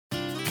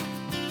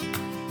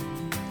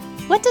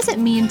What does it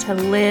mean to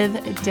live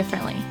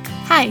differently?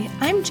 Hi,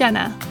 I'm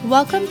Jenna.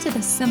 Welcome to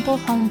the Simple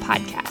Home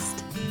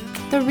Podcast.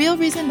 The real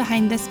reason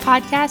behind this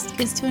podcast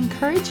is to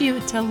encourage you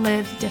to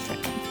live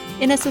differently.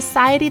 In a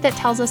society that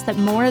tells us that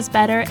more is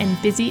better and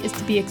busy is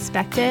to be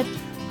expected,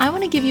 I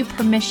want to give you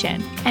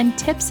permission and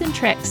tips and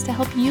tricks to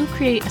help you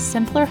create a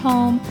simpler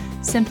home,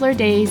 simpler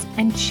days,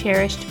 and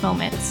cherished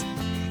moments.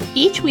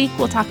 Each week,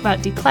 we'll talk about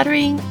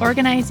decluttering,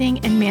 organizing,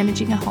 and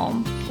managing a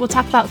home. We'll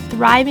talk about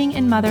thriving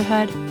in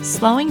motherhood,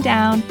 slowing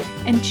down,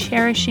 and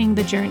cherishing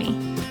the journey.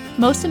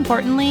 Most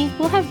importantly,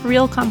 we'll have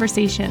real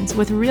conversations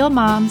with real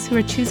moms who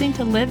are choosing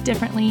to live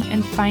differently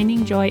and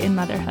finding joy in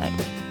motherhood.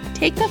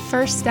 Take the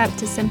first step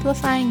to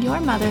simplifying your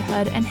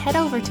motherhood and head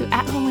over to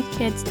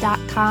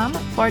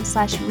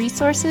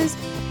athomewithkids.com/resources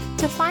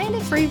to find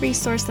a free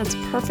resource that's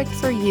perfect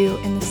for you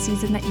in the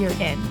season that you're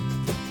in.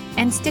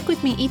 And stick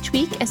with me each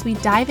week as we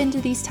dive into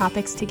these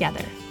topics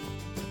together.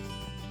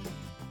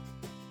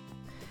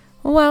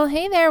 Well,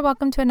 hey there.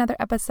 Welcome to another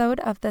episode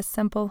of the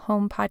Simple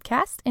Home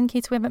Podcast. In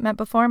case we haven't met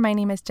before, my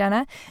name is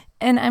Jenna,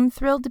 and I'm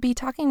thrilled to be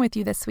talking with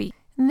you this week.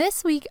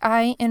 This week,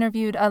 I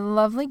interviewed a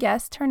lovely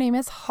guest. Her name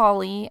is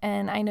Holly,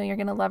 and I know you're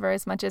going to love her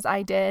as much as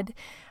I did.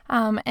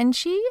 And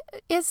she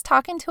is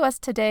talking to us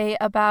today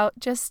about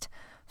just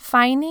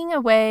finding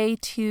a way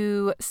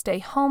to stay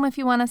home if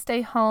you want to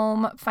stay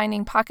home,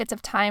 finding pockets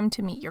of time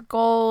to meet your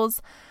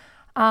goals.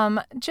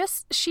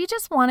 She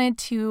just wanted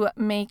to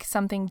make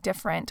something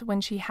different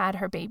when she had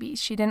her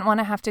babies. She didn't want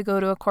to have to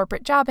go to a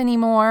corporate job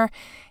anymore.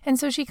 And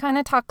so she kind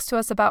of talks to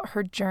us about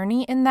her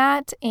journey in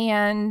that.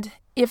 And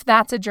if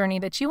that's a journey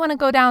that you want to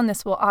go down,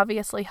 this will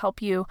obviously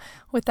help you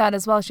with that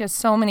as well. She has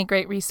so many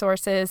great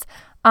resources.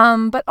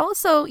 But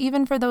also,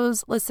 even for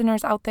those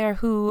listeners out there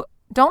who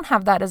don't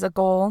have that as a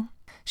goal,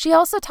 she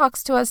also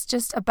talks to us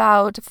just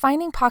about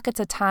finding pockets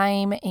of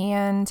time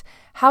and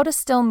how to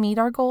still meet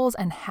our goals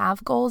and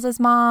have goals as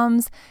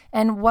moms,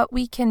 and what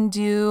we can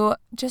do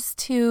just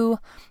to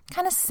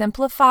kind of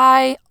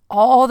simplify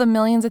all the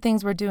millions of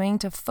things we're doing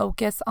to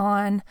focus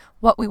on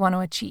what we want to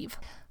achieve.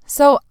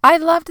 So I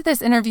loved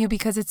this interview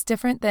because it's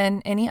different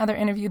than any other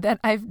interview that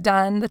I've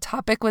done. The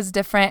topic was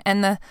different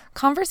and the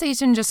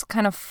conversation just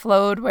kind of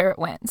flowed where it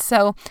went.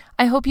 So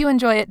I hope you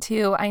enjoy it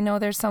too. I know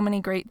there's so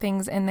many great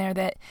things in there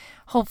that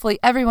hopefully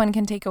everyone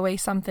can take away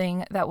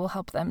something that will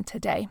help them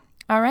today.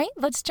 All right,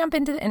 let's jump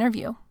into the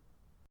interview.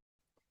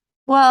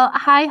 Well,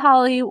 hi,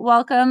 Holly.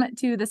 Welcome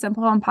to the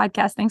Simple Home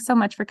Podcast. Thanks so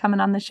much for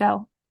coming on the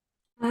show.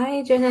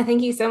 Hi, Jenna.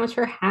 Thank you so much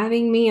for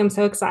having me. I'm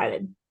so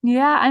excited.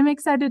 Yeah, I'm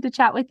excited to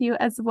chat with you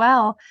as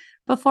well.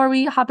 Before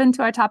we hop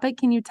into our topic,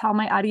 can you tell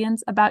my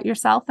audience about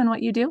yourself and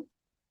what you do?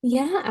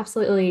 Yeah,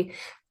 absolutely.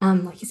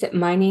 Like you said,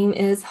 my name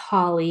is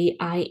Holly.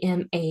 I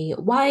am a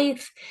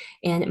wife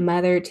and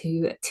mother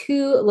to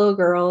two little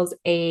girls,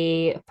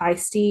 a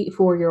feisty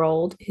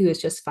 4-year-old who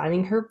is just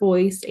finding her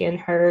voice and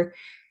her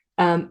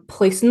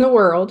place in the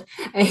world,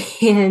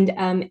 and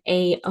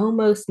a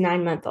almost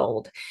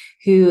 9-month-old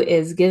who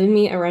is giving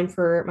me a run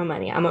for my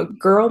money. I'm a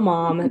girl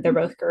mom. They're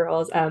both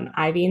girls,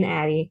 Ivy and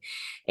Addie,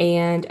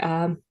 and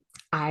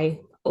I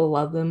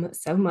love them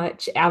so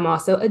much. I'm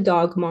also a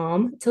dog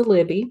mom to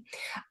Libby.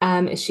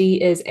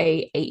 She is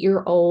a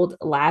 8-year-old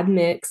lab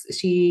mix.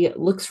 She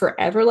looks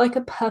forever like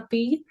a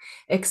puppy,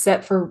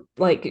 except for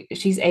like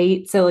she's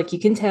 8, so like you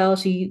can tell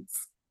she's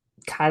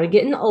kind of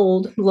getting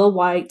old, a little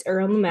white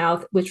around the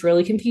mouth, which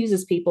really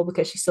confuses people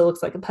because she still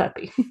looks like a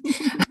puppy.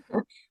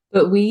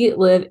 But we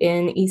live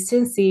in East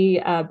Tennessee,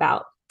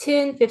 about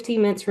 10-15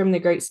 minutes from the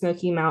Great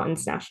Smoky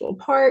Mountains National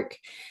Park.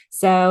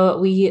 So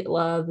we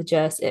love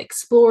just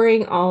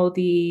exploring all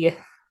the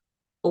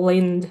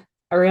land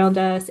around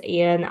us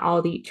and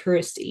all the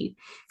touristy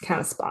kind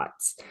of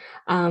spots.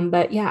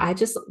 But yeah, I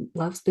just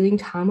love spending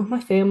time with my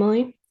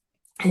family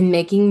and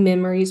making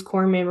memories,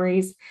 core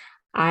memories.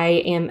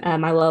 I am,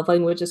 my love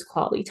language is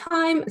quality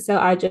time. So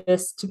I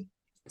just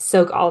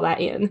soak all that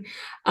in.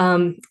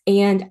 And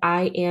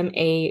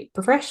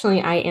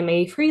professionally, I am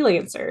a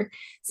freelancer.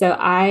 So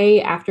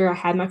after I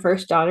had my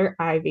first daughter,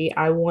 Ivy,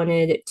 I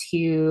wanted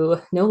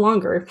to no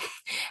longer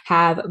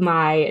have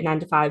my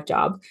 9-to-5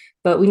 job,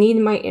 but we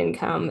needed my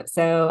income.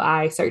 So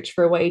I searched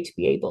for a way to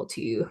be able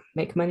to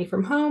make money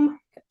from home,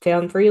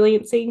 found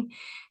freelancing,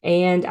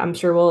 and I'm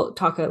sure we'll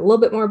talk a little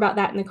bit more about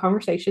that in the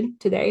conversation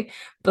today.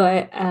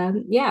 But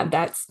yeah,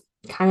 that's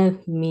kind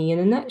of me in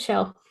a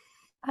nutshell.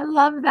 I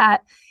love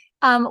that.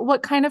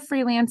 What kind of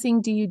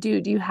freelancing do you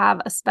do? Do you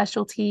have a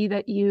specialty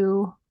that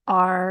you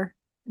are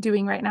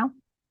doing right now?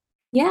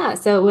 Yeah,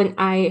 so when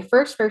I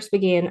first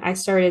began, I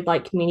started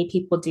like many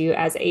people do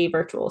as a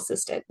virtual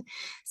assistant.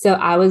 So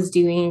I was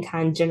doing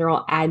kind of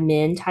general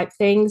admin type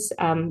things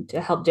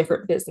to help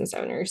different business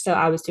owners. So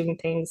I was doing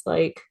things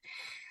like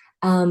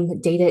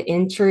data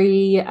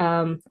entry,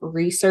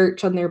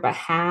 research on their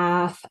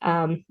behalf.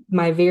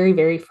 My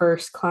very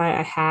first client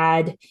I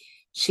had,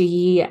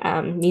 she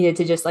needed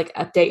to just like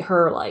update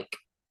her like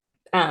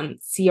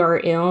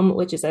CRM,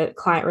 which is a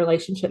client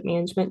relationship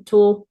management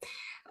tool,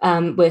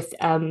 with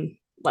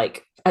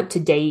like up to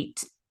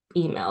date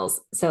emails.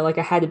 So like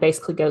I had to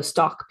basically go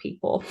stalk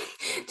people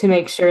to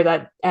make sure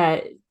that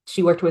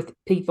she worked with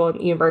people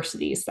in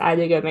universities. So I had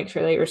to go make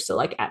sure they were still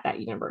like at that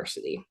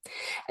university.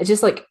 It's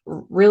just like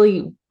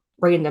really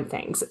random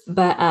things.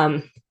 But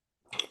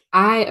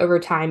I over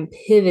time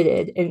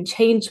pivoted and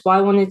changed what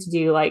I wanted to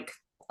do like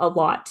a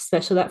lot,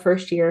 especially that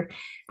first year.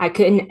 I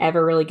couldn't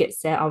ever really get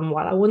set on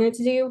what I wanted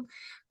to do.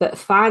 But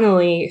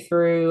finally,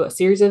 through a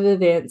series of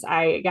events,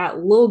 I got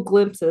little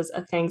glimpses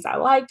of things I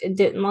liked and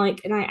didn't like.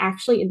 And I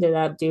actually ended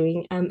up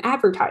doing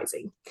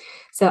advertising.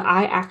 So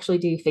I actually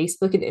do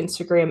Facebook and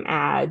Instagram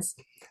ads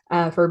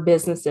for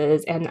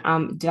businesses. And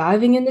I'm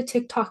diving into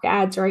TikTok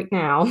ads right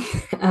now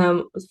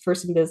for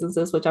some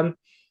businesses, which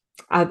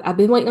I've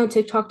been waiting on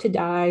TikTok to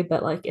die,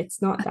 but like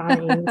it's not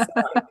dying. So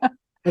like,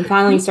 I'm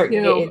finally Me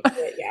starting to get too.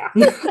 into it.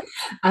 Yeah.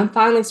 I'm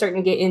finally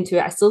starting to get into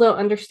it. I still don't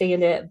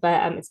understand it,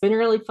 but it's been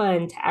really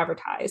fun to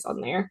advertise on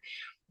there.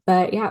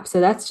 But yeah,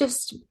 so that's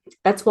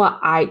what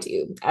I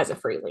do as a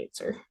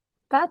freelancer.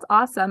 That's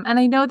awesome. And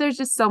I know there's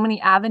just so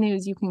many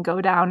avenues you can go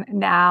down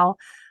now,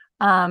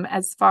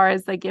 as far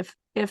as like if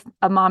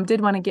a mom did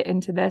want to get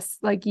into this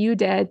like you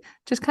did,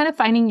 just kind of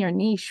finding your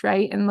niche,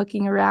 right? And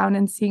looking around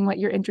and seeing what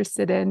you're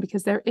interested in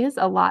because there is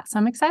a lot. So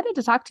I'm excited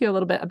to talk to you a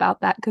little bit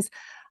about that because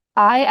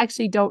I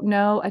actually don't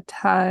know a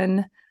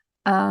ton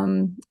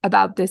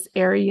about this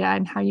area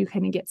and how you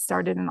kind of get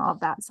started and all of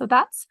that. So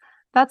that's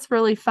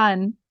really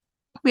fun.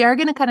 We are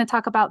going to kind of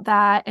talk about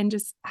that and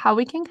just how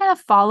we can kind of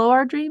follow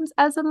our dreams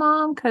as a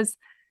mom because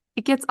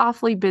it gets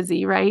awfully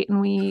busy, right?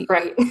 And we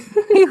Right.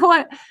 we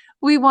want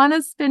we want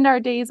to spend our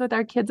days with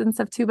our kids and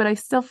stuff too, but I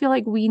still feel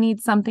like we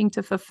need something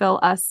to fulfill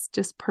us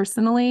just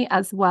personally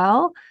as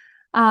well.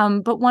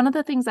 But one of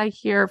the things I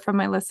hear from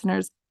my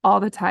listeners all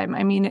the time,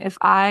 I mean, if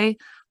I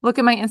look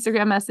at my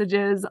Instagram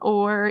messages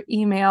or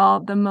email,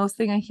 the most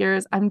thing I hear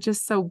is I'm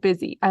just so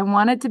busy. I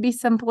want it to be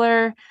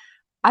simpler.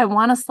 I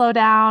want to slow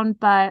down,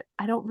 but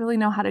I don't really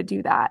know how to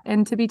do that.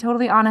 And to be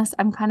totally honest,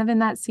 I'm kind of in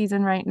that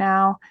season right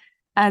now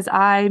as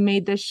I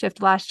made this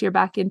shift last year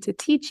back into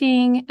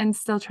teaching and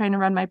still trying to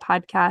run my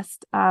podcast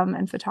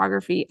and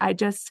photography. I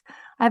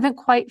haven't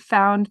quite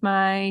found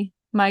my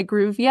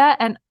groove yet.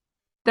 And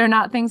they're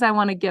not things I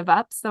want to give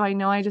up. So I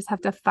know I just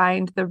have to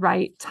find the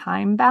right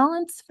time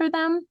balance for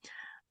them.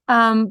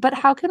 But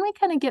how can we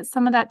kind of get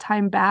some of that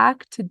time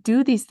back to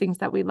do these things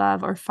that we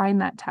love or find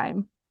that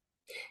time?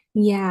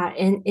 Yeah,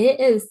 and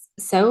it is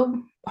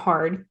so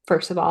hard.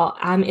 First of all,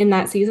 I'm in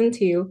that season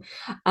too.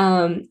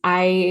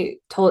 I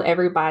told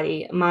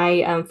everybody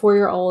my 4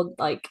 year old,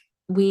 like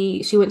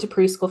she went to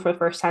preschool for the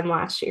first time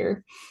last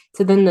year.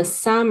 So then the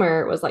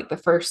summer was like the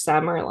first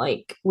summer,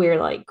 like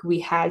where like we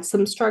had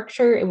some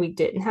structure and we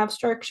didn't have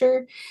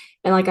structure.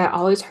 And like I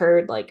always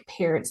heard like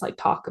parents like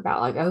talk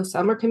about like, oh,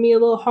 summer can be a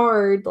little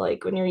hard,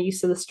 like when you're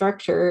used to the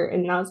structure.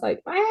 And I was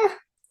like,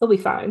 it'll be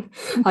fine.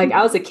 Like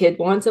I was a kid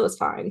once, it was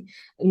fine.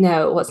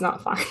 No, it was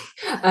not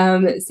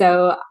fine.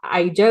 So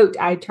I joked,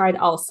 I tried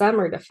all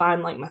summer to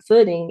find like my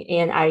footing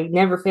and I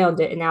never found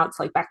it. And now it's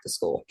like back to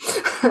school.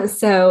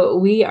 So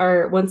we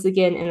are once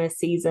again in a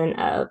season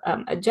of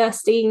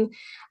adjusting.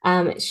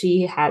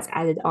 She has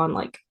added on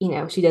like,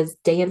 she does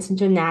dance and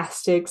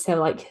gymnastics. So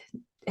like,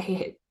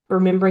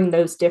 remembering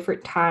those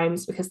different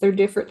times because they're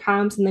different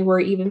times than they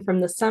were even from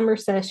the summer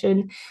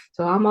session.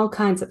 So I'm all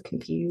kinds of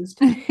confused.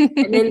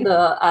 And then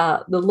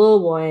the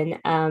little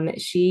one,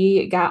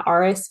 she got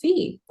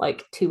RSV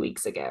like 2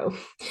 weeks ago.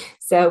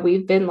 So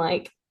we've been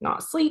like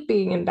not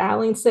sleeping and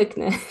battling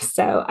sickness.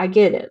 So I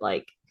get it.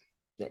 Like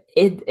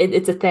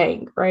it's a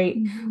thing, right?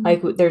 Mhm.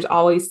 Like there's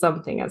always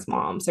something as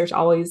moms. There's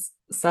always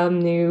some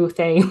new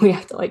thing we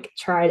have to like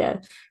try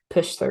to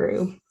push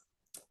through.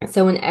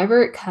 So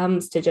whenever it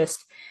comes to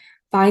just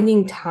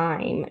finding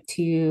time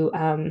to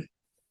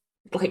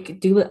like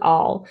do it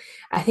all,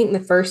 I think the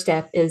first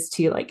step is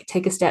to like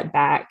take a step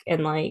back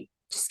and like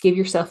just give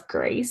yourself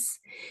grace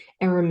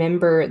and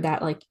remember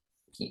that like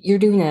you're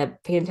doing a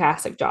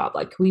fantastic job.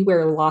 Like we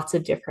wear lots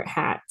of different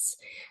hats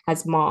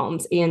as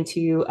moms, and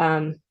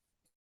to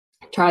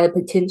try to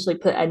potentially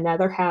put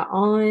another hat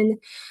on,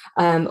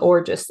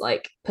 or just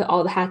like put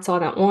all the hats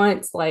on at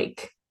once,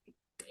 like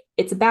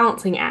it's a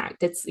balancing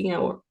act. It's,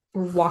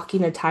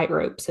 walking a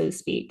tightrope, so to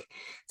speak.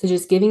 So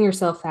just giving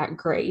yourself that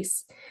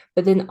grace.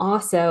 But then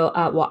also,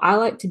 what I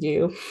like to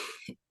do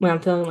when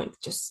I'm feeling like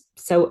just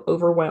so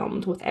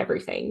overwhelmed with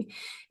everything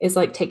is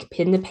like take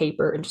pen to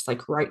paper and just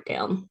like write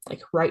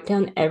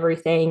down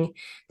everything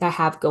that I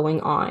have going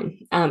on.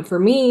 For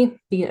me,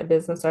 being a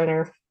business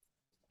owner,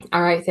 I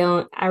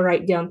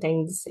write down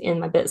things in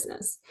my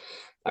business.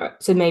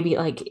 So maybe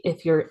like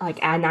if you're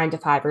like at 9 to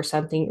 5 or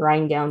something,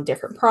 writing down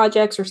different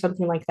projects or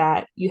something like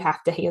that, you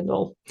have to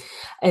handle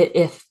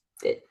if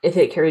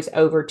it carries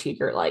over to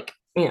your like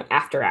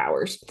after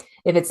hours,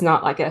 if it's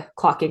not like a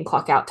clock in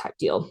clock out type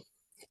deal.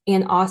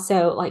 And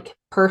also like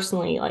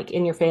personally, like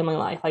in your family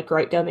life, like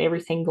write down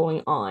everything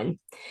going on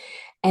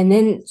and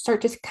then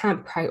start to kind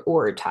of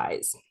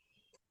prioritize.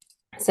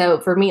 So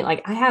for me,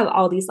 like I have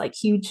all these like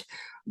huge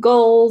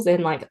goals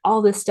and like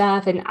all this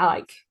stuff, and I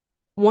like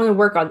want to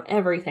work on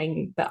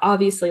everything, but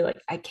obviously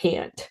like I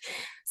can't.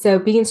 So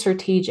being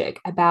strategic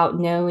about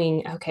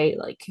knowing, okay,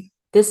 like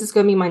this is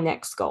going to be my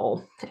next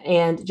goal,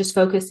 and just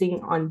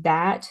focusing on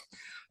that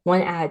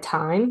one at a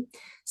time.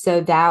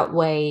 So that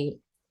way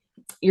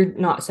you're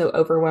not so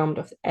overwhelmed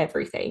with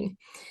everything.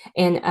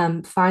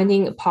 And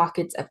finding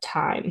pockets of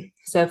time.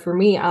 So for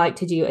me, I like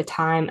to do a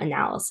time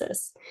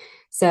analysis.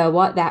 So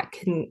what that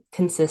can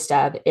consist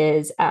of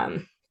is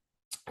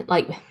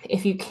like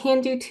if you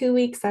can do 2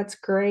 weeks, that's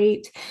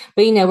great.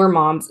 But we're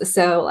moms.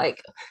 So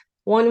like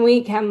 1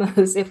 week at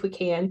most if we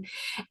can,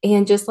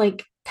 and just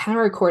like kind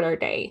of record our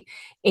day.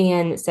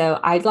 And so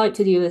I'd like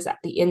to do this at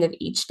the end of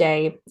each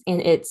day.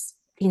 And it's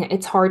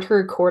hard to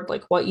record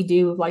like what you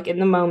do like in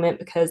the moment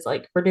because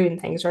like we're doing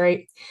things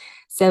right.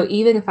 So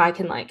even if I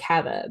can like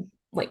have a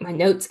like my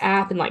notes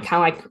app and like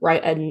kind of like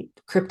write a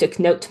cryptic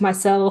note to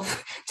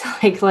myself to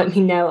like let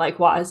me know like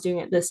what I was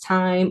doing at this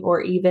time, or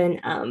even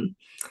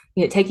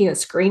taking a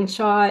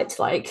screenshot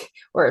like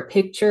or a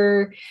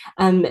picture,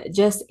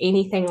 just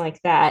anything like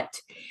that.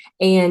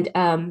 And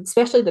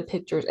especially the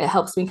pictures, it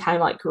helps me kind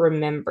of like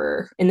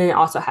remember. And then it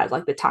also has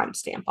like the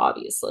timestamp,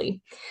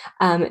 obviously.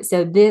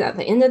 So then at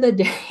the end of the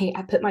day,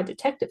 I put my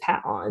detective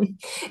hat on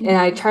and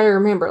I try to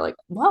remember like,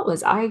 what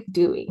was I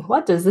doing?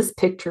 What does this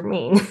picture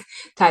mean?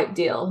 Type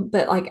deal.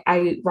 But like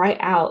I write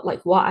out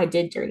like what I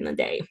did during the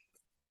day.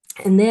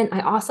 And then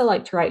I also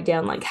like to write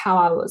down like how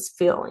I was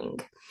feeling.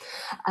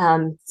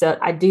 So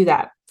I do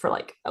that for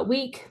like a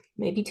week,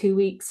 maybe 2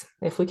 weeks.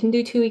 If we can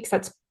do 2 weeks,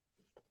 that's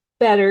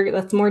better.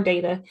 That's more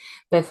data.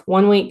 But if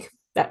 1 week,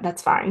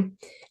 that's fine.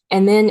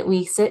 And then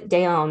we sit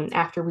down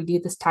after we do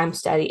this time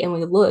study and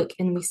we look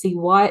and we see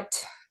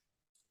what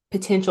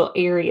potential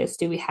areas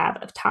do we have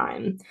of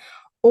time,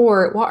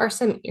 or what are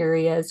some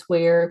areas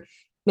where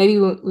maybe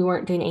we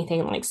weren't doing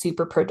anything like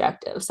super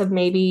productive. So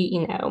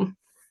maybe,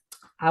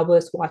 I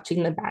was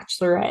watching The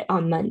Bachelorette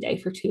on Monday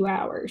for 2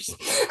 hours.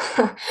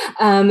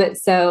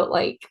 So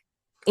like,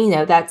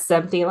 that's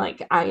something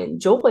like I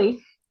enjoy,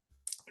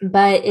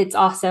 but it's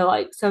also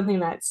like something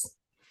that's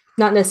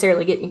not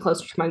necessarily getting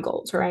closer to my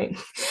goals, right?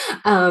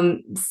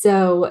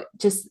 So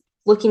just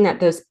looking at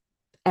those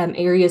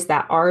areas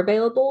that are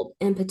available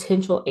and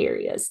potential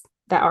areas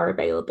that are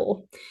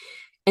available.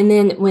 And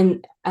then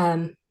when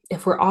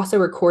if we're also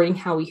recording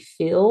how we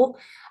feel,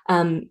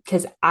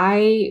 because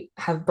I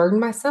have burned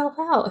myself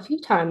out a few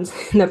times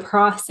in the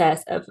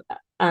process of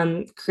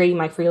creating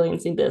my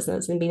freelancing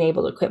business and being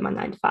able to quit my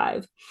 9 to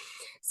 5.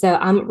 So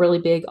I'm really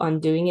big on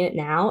doing it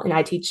now, and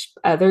I teach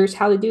others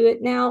how to do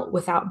it now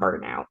without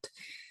burnout.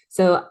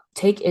 So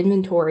take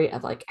inventory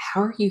of like,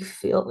 how are you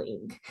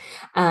feeling?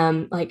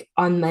 Like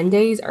on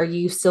Mondays, are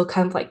you still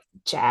kind of like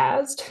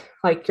jazzed?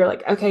 Like you're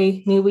like,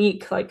 okay, new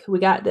week, like we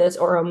got this.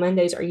 Or on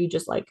Mondays, are you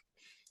just like,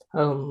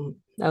 oh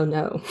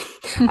no,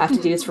 I have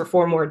to do this for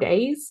 4 more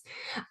days?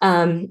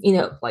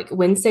 Like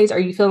Wednesdays, are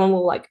you feeling a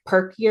little like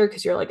perkier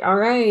because you're like, all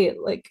right,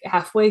 like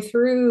halfway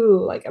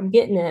through, like I'm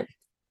getting it?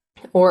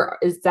 Or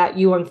is that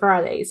you on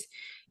Fridays?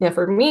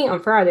 For me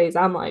on Fridays,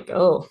 I'm like,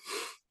 oh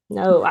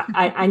no,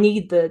 I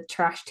need the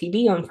trash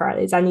TV on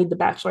Fridays. I need the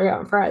Bachelorette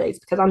on Fridays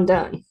because I'm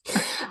done.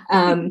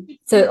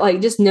 So like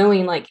just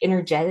knowing like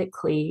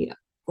energetically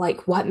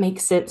like what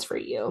makes sense for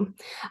you.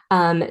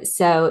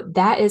 So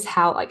that is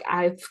how like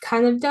I've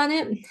kind of done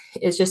it,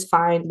 is just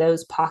find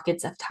those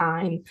pockets of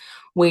time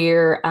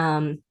where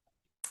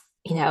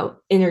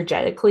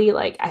energetically,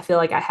 like I feel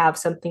like I have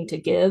something to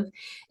give.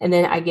 And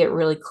then I get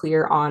really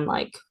clear on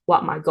like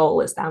what my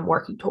goal is that I'm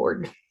working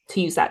toward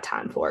to use that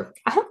time for.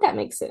 I hope that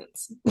makes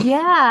sense.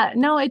 Yeah,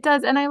 no, it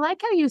does. And I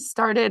like how you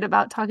started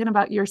about talking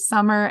about your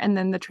summer and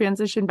then the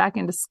transition back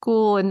into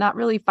school and not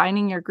really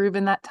finding your groove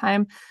in that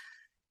time.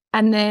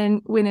 And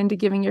then went into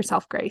giving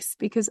yourself grace,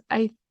 because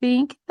I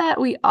think that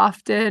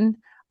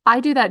I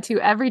do that too.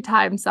 Every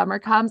time summer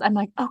comes, I'm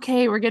like,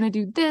 okay, we're going to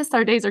do this.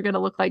 Our days are going to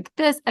look like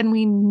this. And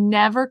we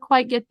never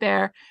quite get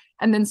there.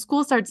 And then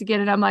school starts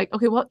again. And I'm like,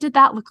 okay, what did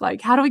that look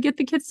like? How do we get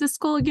the kids to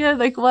school again?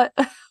 Like, what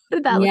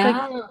did that look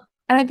like?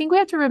 And I think we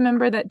have to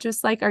remember that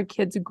just like our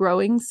kids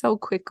growing so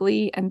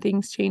quickly and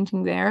things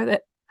changing there,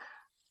 that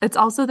it's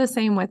also the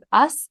same with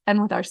us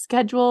and with our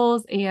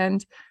schedules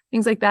and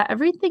things like that.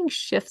 Everything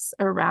shifts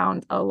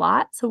around a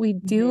lot. So we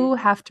do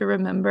have to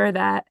remember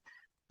that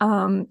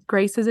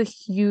grace is a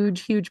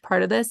huge, huge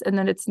part of this, and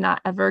that it's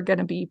not ever going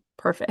to be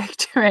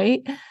perfect,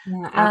 right?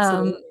 Yeah,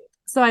 absolutely.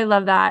 So I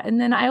love that.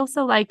 And then I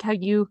also like how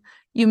you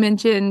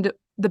mentioned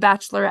The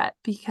Bachelorette,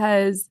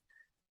 because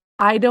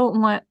I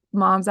don't want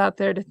moms out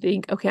there to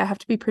think, okay, I have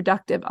to be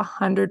productive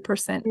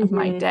 100% of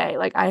my day.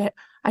 Like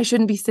I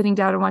shouldn't be sitting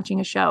down and watching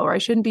a show, or I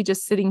shouldn't be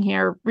just sitting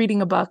here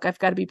reading a book. I've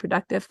got to be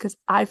productive, because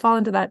I fall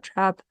into that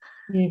trap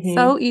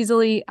so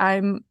easily. I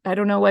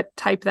don't know what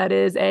type that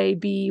is, A,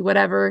 B,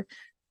 whatever,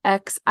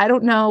 X. I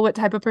don't know what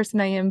type of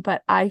person I am,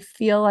 but I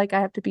feel like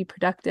I have to be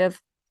productive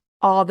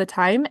all the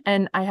time.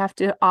 And I have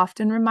to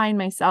often remind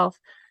myself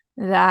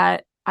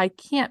that I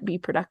can't be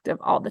productive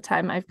all the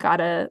time. I've got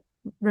to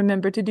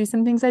remember to do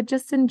some things I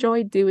just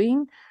enjoy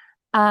doing,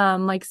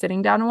 like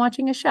sitting down and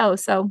watching a show.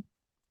 So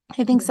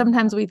I think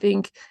sometimes we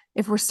think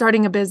if we're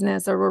starting a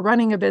business or we're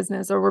running a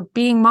business or we're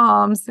being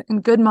moms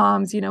and good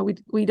moms,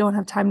 we don't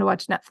have time to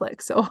watch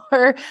Netflix,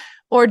 or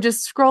or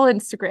just scroll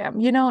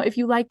Instagram. If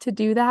you like to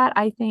do that,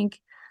 I think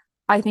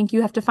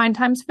you have to find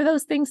times for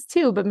those things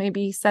too, but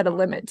maybe set a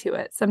limit to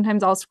it.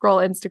 Sometimes I'll scroll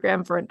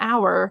Instagram for an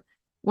hour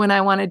when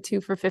I wanted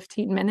to for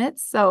 15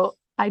 minutes. So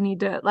I need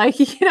to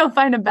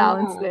find a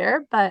balance Yeah.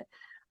 there. But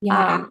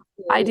Yeah,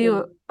 I do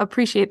absolutely.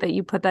 appreciate that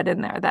you put that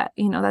in there, that,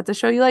 that's a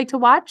show you like to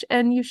watch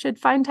and you should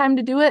find time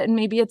to do it. And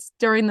maybe it's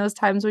during those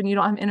times when you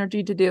don't have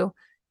energy to do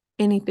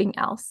anything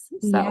else.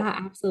 So Yeah,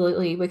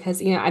 absolutely.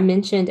 Because, I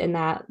mentioned in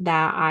that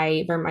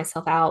I burned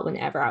myself out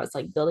whenever I was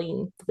like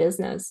building the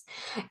business.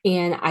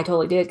 And I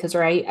totally did because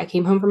right, I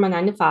came home from my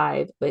 9 to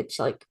 5, which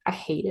like I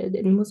hated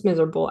and was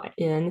miserable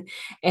in.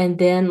 And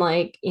then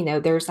like,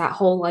 there's that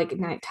whole like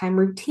nighttime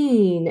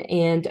routine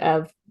and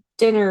of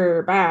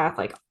dinner, bath,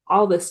 like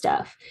all this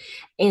stuff.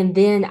 And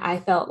then I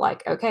felt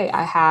like, okay,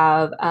 I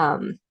have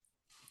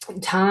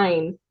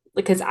time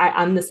because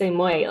I'm the same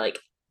way. Like,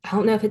 I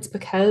don't know if it's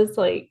because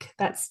like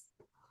that's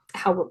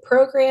how we're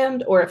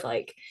programmed or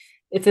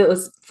if it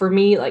was for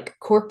me like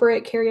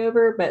corporate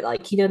carryover, but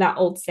like that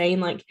old saying,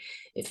 like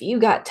if you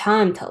got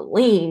time to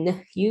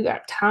lean you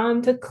got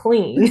time to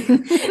clean.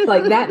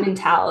 Like that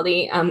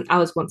mentality. I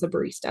was once a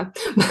barista.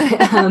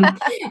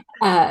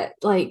 But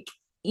like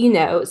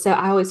so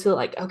I always feel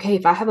like, okay,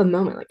 if I have a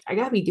moment, like I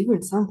gotta be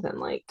doing something,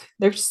 like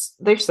there's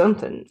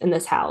something in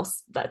this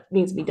house that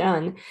needs to be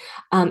done.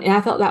 And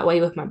I felt that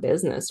way with my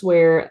business,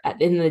 where at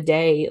the end of the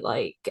day,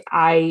 like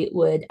I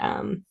would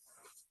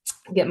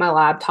get my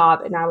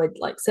laptop and I would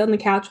like sit on the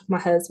couch with my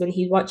husband.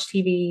 He'd watch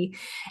TV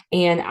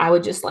and I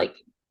would just like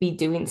be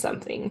doing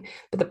something.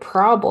 But the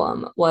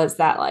problem was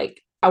that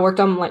like I worked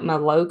on like my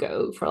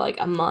logo for like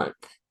a month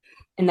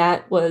and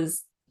that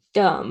was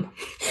dumb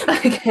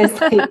because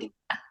like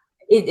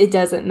it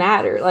doesn't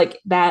matter. Like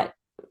that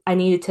I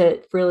needed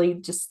to really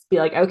just be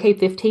like, okay,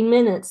 15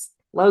 minutes,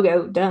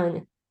 logo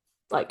done,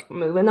 like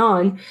moving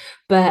on.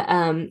 But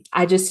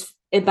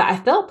but I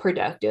felt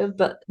productive,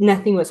 but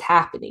nothing was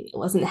happening. It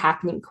wasn't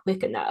happening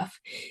quick enough.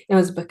 It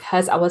was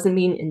because I wasn't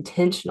being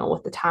intentional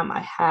with the time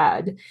I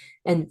had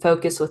and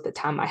focused with the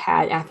time I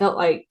had. And I felt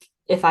like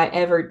if I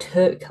ever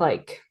took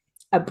like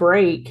a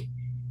break,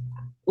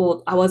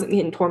 well, I wasn't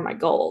getting toward my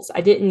goals.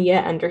 I didn't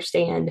yet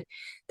understand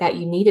that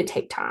you need to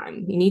take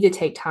time. You need to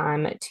take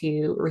time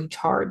to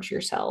recharge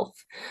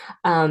yourself.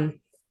 Um,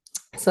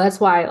 so that's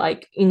why,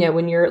 like,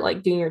 when you're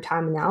like doing your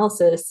time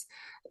analysis,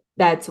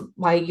 that's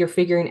why you're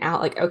figuring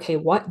out like, okay,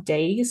 what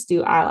days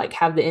do I like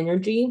have the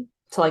energy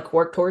to like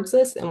work towards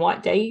this, and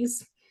what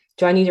days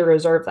do I need to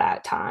reserve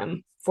that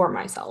time for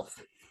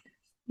myself?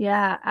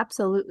 yeah,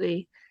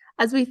 absolutely.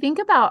 As we think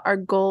about our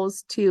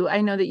goals too, I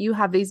know that you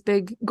have these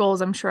big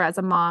goals, I'm sure, as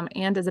a mom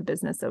and as a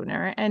business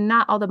owner, and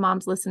not all the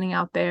moms listening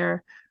out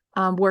there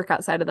work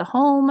outside of the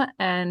home,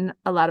 and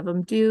a lot of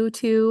them do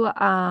too.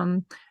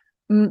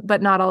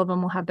 But not all of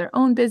them will have their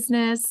own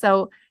business.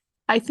 So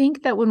I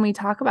think that when we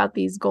talk about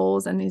these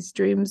goals and these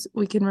dreams,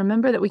 we can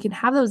remember that we can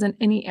have those in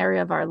any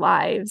area of our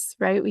lives,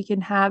 right? We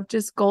can have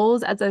just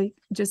goals as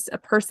just a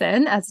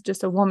person, as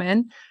just a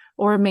woman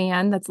or a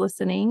man that's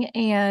listening,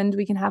 and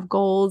we can have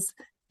goals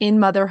in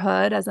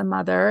motherhood as a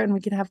mother, and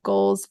we can have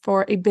goals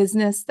for a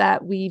business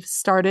that we've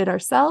started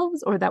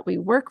ourselves or that we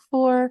work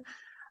for,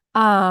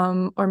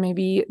 or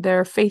maybe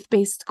they're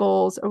faith-based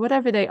goals or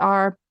whatever they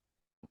are.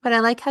 But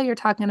I like how you're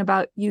talking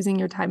about using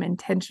your time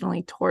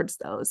intentionally towards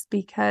those,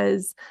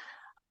 because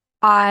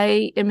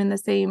I am in the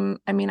same,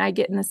 I mean, I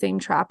get in the same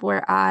trap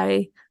where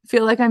I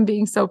feel like I'm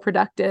being so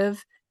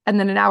productive. And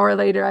then an hour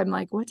later, I'm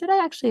like, what did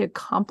I actually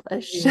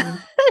accomplish Mhm.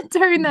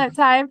 during that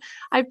time?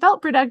 I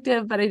felt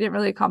productive, but I didn't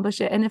really accomplish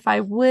it. And if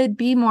I would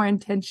be more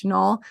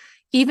intentional,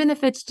 even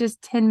if it's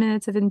just 10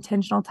 minutes of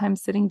intentional time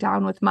sitting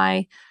down with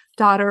my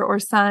daughter or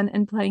son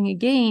and playing a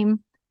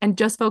game and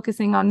just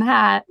focusing on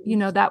that,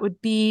 that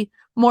would be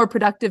more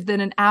productive than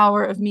an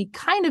hour of me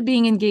kind of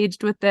being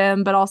engaged with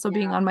them, but also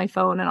being Yeah, on my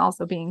phone and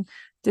also being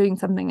doing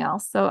something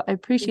else. So I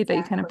appreciate that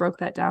you kind of exactly. broke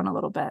that down a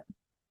little bit.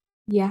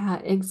 Yeah,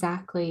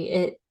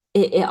 exactly.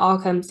 It all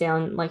comes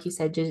down, like you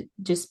said,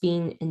 just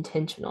being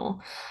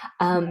intentional.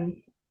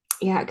 Um,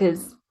 yeah,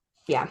 because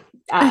yeah,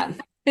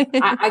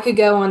 I could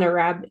go on a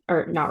rabbit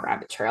or not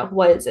rabbit trail.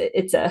 What is it?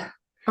 It's A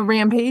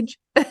rampage.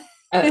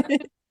 a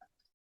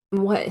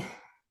what?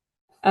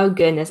 Oh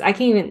goodness, I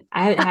can't even.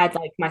 I haven't had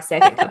like my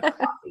second cup of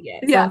coffee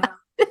yet. Yeah.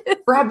 So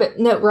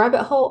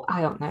rabbit hole.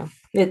 I don't know.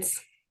 It's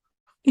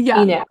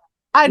Yeah. you know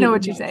I know you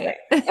what know you're what I'm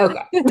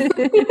saying.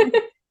 saying. Okay.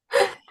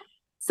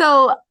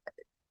 So,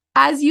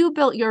 as you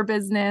built your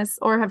business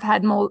or have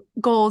had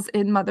goals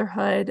in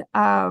motherhood,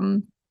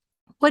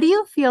 what do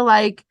you feel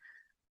like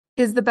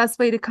is the best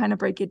way to kind of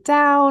break it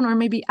down, or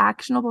maybe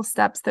actionable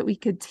steps that we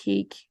could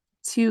take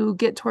to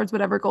get towards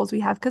whatever goals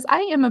we have? Because I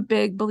am a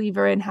big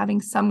believer in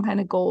having some kind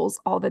of goals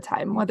all the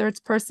time, whether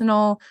it's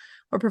personal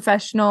or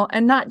professional,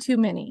 and not too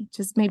many,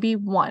 just maybe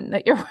one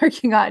that you're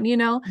working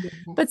on,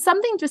 but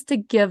something just to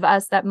give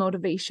us that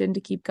motivation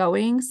to keep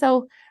going.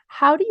 So,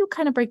 how do you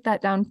kind of break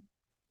that down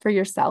for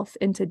yourself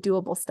into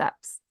doable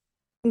steps?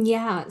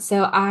 Yeah,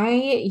 so I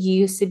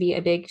used to be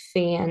a big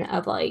fan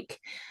of like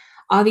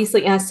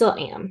obviously, and I still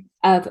am,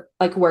 of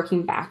like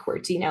working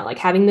backwards, like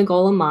having the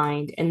goal in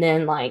mind and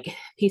then like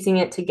piecing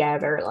it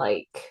together,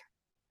 like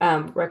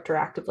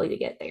retroactively to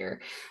get there.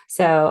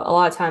 So a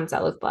lot of times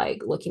I look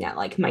like looking at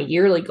like my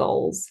yearly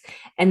goals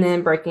and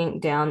then breaking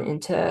it down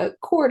into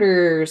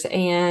quarters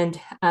and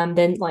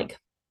then like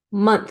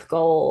month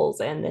goals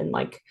and then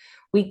like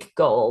week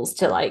goals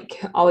to like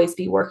always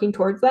be working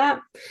towards that.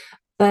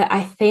 But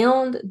I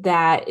found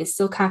that it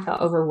still kind of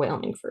felt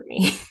overwhelming for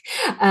me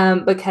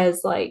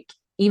because like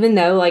even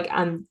though like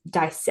I'm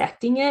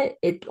dissecting it,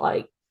 it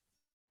like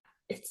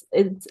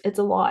it's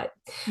a lot.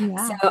 So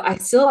Yeah. I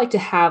still like to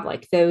have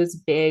like those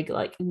big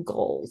like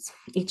goals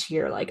each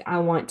year. Like I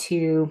want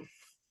to,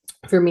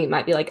 for me, it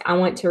might be like I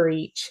want to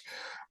reach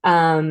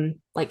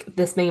like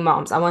this many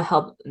moms. I want to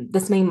help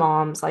this many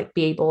moms like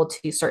be able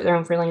to start their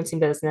own freelancing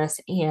business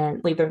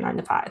and leave their 9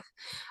 to 5.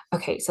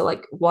 Okay, so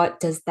like what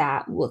does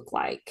that look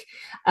like?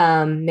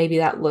 Maybe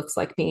that looks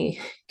like me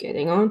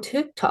getting on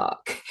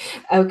TikTok.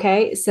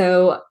 Okay,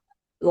 so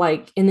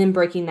like and then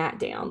breaking that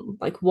down.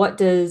 Like what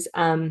does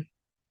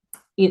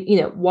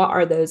what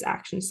are those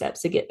action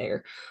steps to get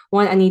there?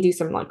 One, I need to do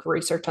some like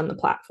research on the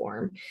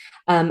platform.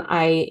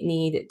 I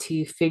need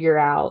to figure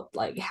out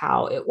like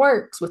how it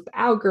works with the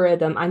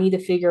algorithm. I need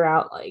to figure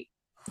out like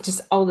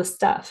just all the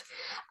stuff.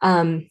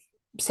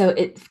 So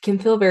it can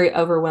feel very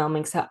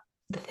overwhelming. So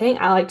the thing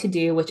I like to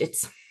do, which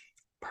it's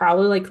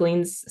probably like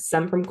leans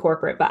some from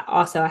corporate, but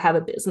also I have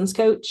a business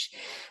coach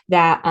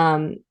that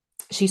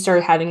she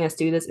started having us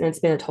do this, and it's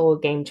been a total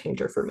game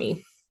changer for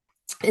me,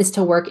 is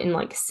to work in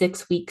like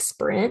 6 week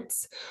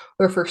sprints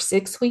where for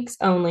 6 weeks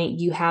only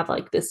you have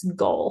like this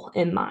goal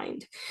in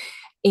mind.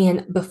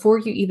 And before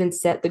you even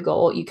set the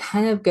goal, you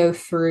kind of go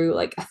through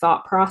like a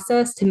thought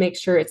process to make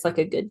sure it's like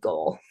a good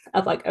goal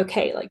of like,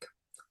 okay, like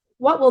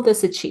what will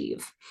this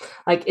achieve?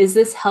 Like, is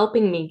this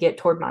helping me get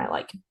toward my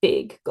like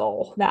big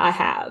goal that I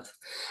have?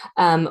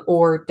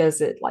 Or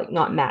does it like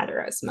not matter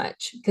as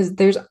much? Because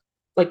there's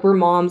like we're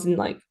moms and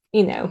like,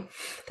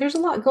 there's a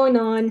lot going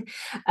on.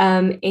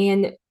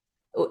 And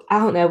I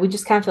don't know, we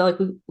just kind of feel like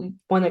we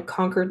want to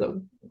conquer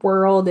the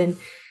world and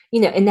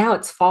and now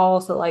it's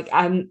fall. So like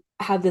I'm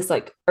have this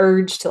like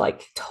urge to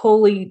like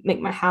totally make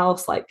my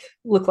house like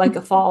look like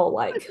a fall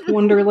like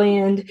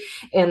wonderland.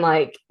 And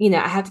like,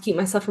 I have to keep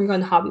myself from going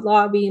to Hobby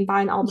Lobby and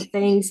buying all the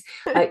things.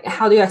 Like,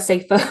 how do I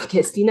stay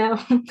focused?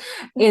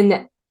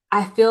 And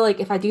I feel like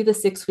if I do the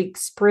 6 week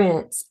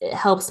sprints, it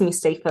helps me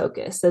stay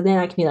focused. So then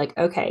I can be like,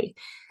 okay,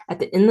 at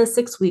the end of the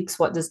 6 weeks,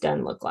 what does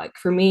done look like?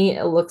 For me,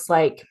 it looks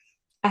like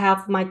I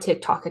have my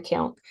TikTok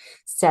account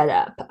set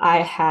up. I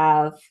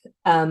have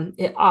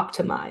it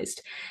optimized.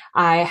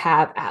 I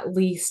have at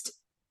least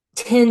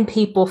 10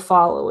 people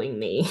following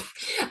me,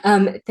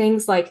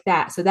 things like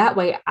that. So that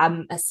way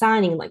I'm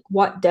assigning like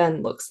what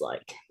done looks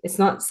like. It's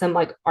not some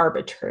like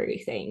arbitrary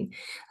thing.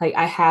 Like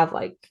I have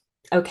like,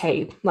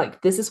 okay,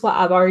 like this is what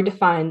I've already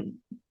defined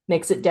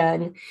makes it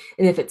done.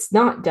 And if it's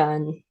not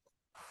done,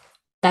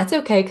 that's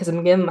okay because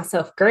I'm giving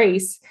myself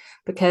grace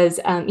because,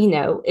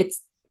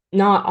 it's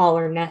not all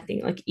or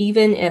nothing. Like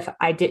even if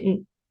I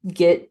didn't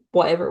get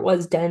whatever it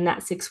was done in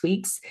that 6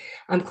 weeks,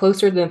 I'm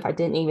closer than if I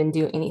didn't even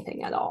do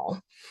anything at all.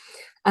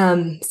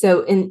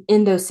 So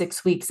in those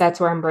 6 weeks,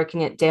 that's where I'm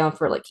breaking it down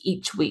for like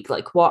each week,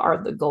 like what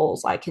are the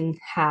goals I can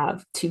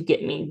have to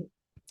get me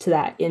to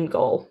that end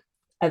goal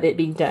of it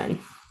being done.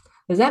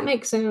 Does that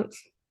make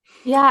sense?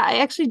 Yeah, I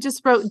actually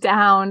just wrote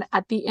down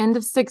at the end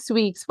of 6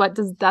 weeks, what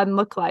does done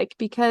look like?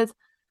 Because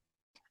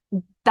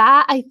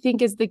that I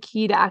think is the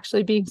key to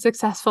actually being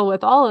successful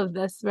with all of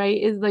this, right?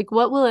 Is like,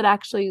 what will it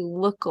actually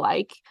look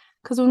like?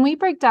 Because when we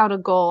break down a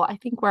goal, I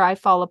think where I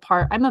fall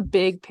apart, I'm a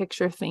big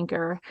picture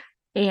thinker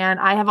and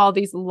I have all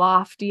these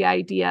lofty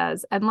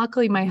ideas. And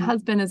luckily, my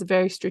husband is a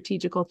very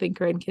strategical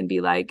thinker and can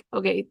be like,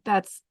 okay,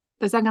 that's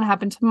not going to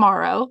happen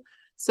tomorrow.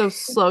 So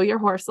slow your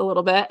horse a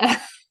little bit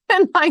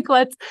and like,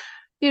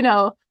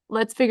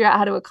 let's figure out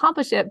how to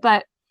accomplish it.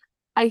 But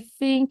I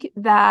think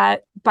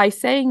that by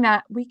saying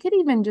that, we could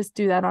even just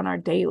do that on our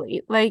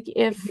daily. Like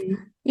if,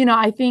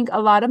 I think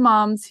a lot of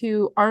moms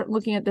who aren't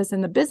looking at this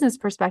in the business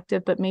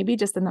perspective, but maybe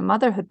just in the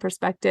motherhood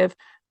perspective,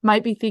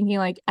 might be thinking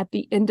like at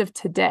the end of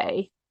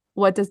today,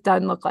 what does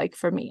done look like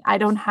for me? I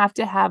don't have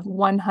to have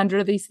 100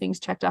 of these things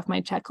checked off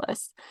my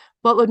checklist.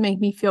 What would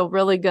make me feel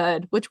really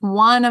good? Which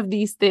one of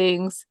these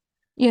things,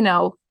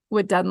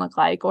 would done look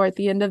like? Or at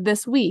the end of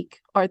this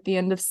week, or at the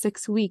end of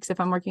 6 weeks, if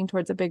I'm working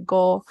towards a big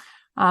goal.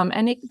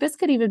 And this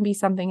could even be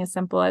something as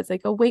simple as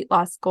like a weight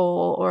loss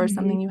goal or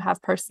something you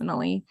have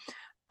personally.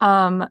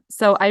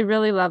 So I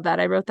really love that.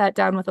 I wrote that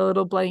down with a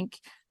little blank.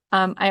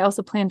 I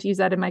also plan to use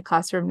that in my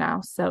classroom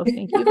now. So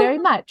thank you very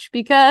much,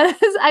 because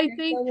I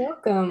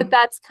think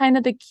that's kind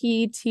of the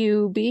key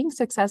to being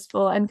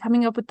successful and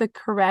coming up with the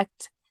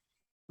correct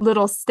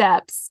little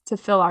steps to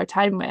fill our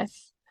time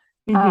with,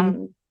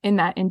 in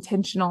that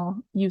intentional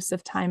use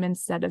of time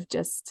instead of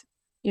just,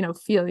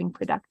 feeling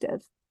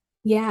productive.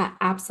 Yeah,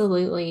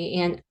 absolutely.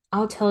 And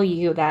I'll tell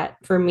you that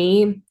for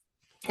me,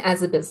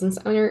 as a business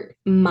owner,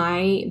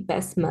 my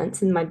best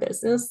months in my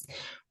business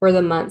were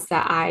the months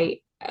that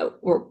I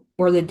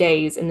or the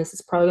days, and this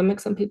is probably gonna make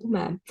some people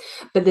mad,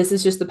 but this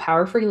is just the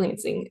power of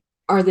freelancing,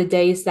 are the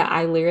days that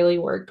I literally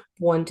worked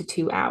 1 to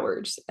 2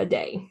 hours a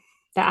day,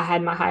 that I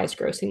had my highest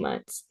grossing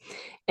months.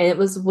 And it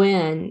was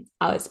when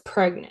I was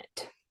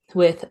pregnant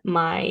with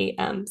my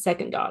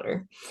second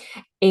daughter.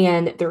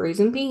 And the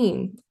reason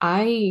being,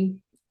 I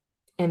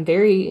am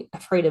very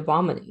afraid of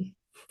vomiting.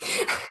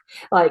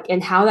 Like,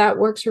 and how that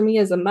works for me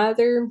as a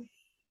mother,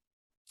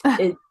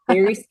 it's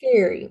very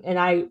scary. And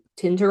I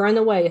tend to run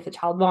away if a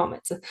child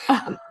vomits.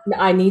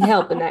 I need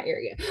help in that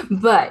area.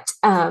 But,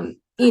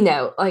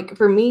 like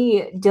for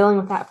me, dealing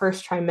with that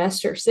first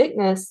trimester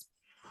sickness,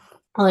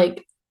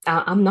 like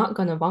I'm not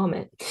going to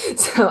vomit.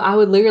 So I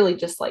would literally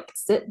just like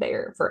sit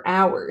there for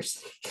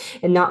hours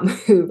and not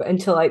move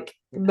until like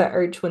the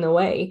urge went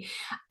away.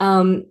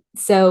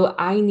 So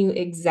I knew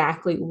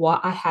exactly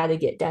what I had to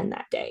get done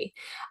that day.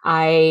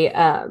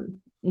 I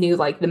knew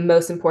like the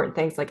most important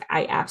things, like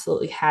I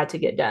absolutely had to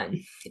get done.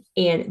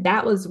 And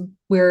that was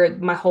where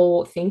my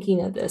whole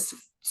thinking of this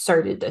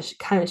started to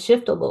kind of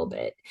shift a little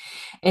bit,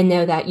 and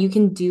know that you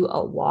can do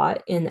a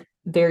lot in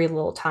very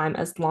little time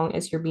as long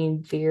as you're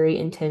being very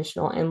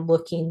intentional and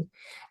looking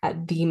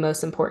at the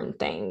most important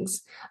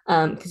things.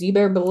 Because you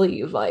better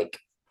believe, like,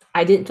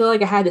 I didn't feel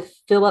like I had to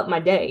fill up my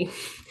day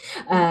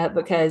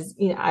because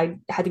I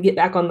had to get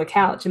back on the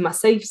couch in my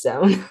safe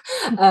zone.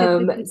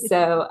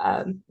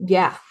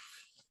 Yeah.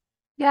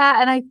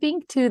 Yeah, and I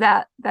think too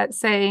that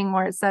saying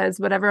where it says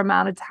whatever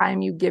amount of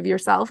time you give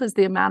yourself is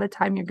the amount of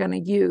time you're going to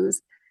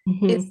use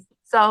is Mhm.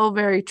 so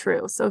very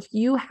true. So if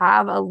you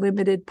have a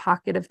limited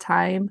pocket of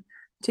time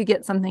to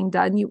get something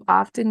done, you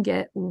often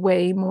get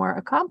way more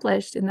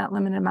accomplished in that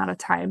limited amount of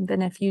time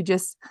than if you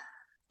just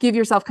give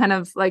yourself kind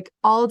of like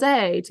all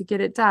day to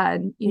get it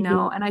done,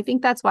 Mhm. And I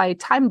think that's why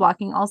time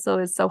blocking also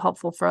is so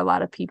helpful for a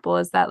lot of people,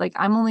 is that like,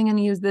 I'm only going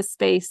to use this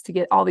space to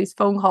get all these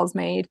phone calls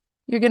made.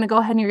 You're going to go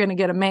ahead and you're going to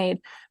get them made,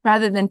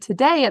 rather than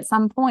today at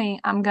some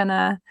point I'm going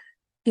to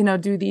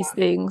do these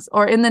things,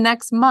 or in the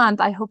next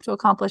month I hope to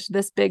accomplish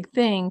this big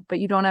thing, but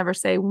you don't ever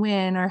say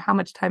when or how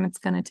much time it's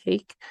going to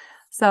take.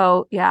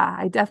 So yeah,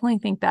 I definitely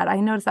think that I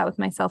notice that with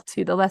myself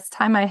too. The less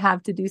time I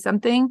have to do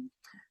something,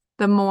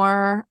 the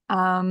more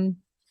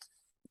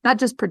not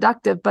just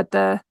productive, but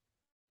the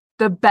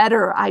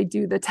better I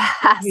do the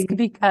task, Mhm.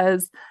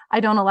 because I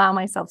don't allow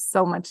myself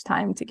so much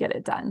time to get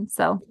it done.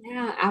 So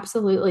Yeah,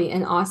 absolutely.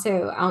 And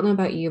also, I don't know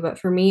about you, but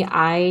for me,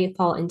 I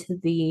fall into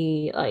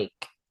the like,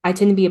 I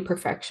tend to be a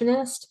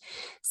perfectionist.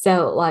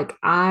 So, like,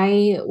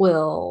 I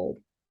will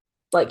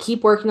like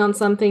keep working on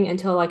something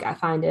until like I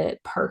find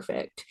it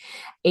perfect.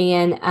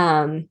 And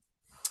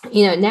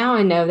now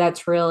I know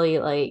that's really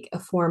like a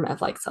form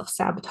of like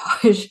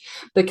self-sabotage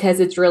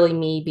because it's really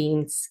me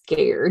being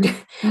scared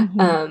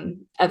mhm.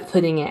 of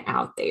putting it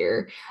out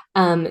there.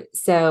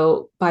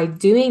 So by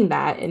doing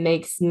that, it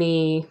makes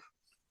me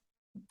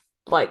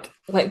like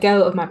let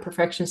go of my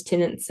perfectionist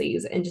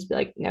tendencies and just be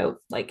like, no,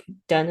 like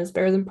done is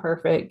better than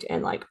perfect,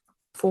 and like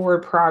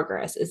forward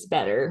progress is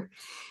better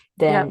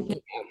Yep.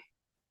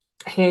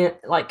 than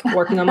like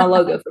working on my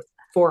logo for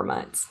 4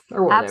 months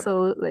or whatever.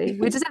 Absolutely.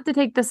 We just have to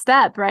take the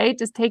step, right?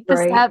 Just take the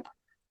Right. step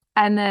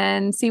and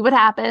then see what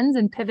happens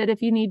and pivot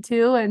if you need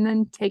to, and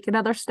then take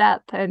another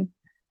step. And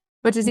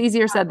which is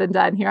easier said than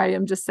done. Here I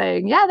am just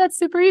saying, yeah, that's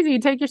super easy.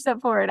 Take your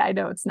step forward. I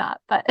know it's not,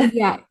 but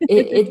Yeah,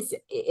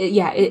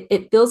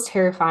 it feels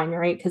terrifying,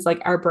 right? Because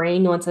like our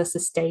brain wants us to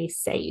stay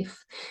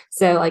safe.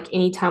 So like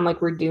anytime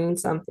like we're doing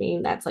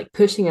something that's like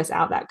pushing us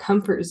out that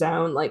comfort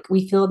zone, like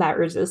we feel that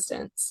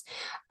resistance.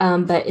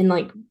 But in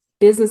like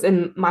business,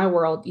 in my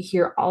world, you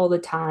hear all the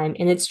time,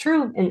 and it's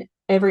true in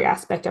every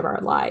aspect of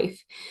our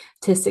life.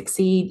 To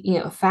succeed,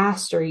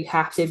 faster, you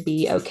have to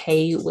be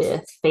okay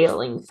with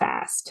failing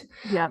fast.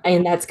 yeah,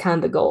 And that's kind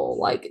of the goal,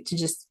 like to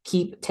just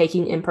keep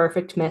taking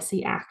imperfect,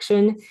 messy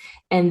action.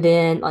 And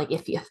then, like,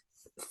 if you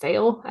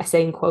fail, I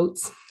say in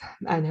quotes,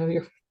 I know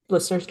your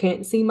listeners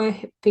can't see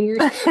my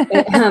fingers,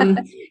 but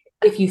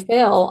if you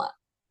fail,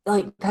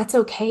 like, that's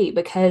okay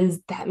because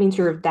that means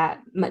you're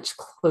that much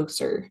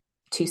closer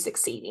to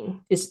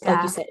succeeding. It's like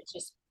you yeah, said, it's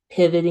just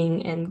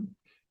pivoting and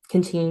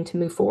continuing to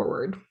move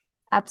forward.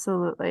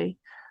 absolutely.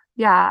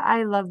 Yeah,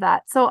 I love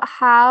that. So,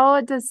 how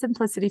does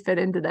simplicity fit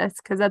into this?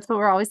 Because that's what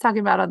we're always talking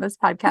about on this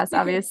podcast,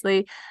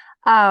 obviously.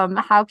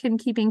 How can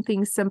keeping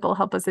things simple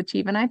help us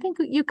achieve? And I think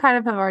you kind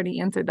of have already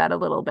answered that a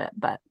little bit,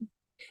 but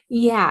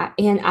Yeah,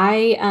 and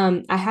I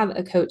have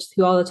a coach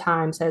who all the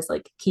time says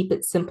like keep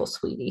it simple,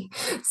 sweetie.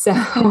 So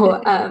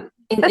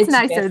and that's it's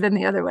nicer just than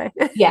the other way.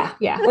 yeah.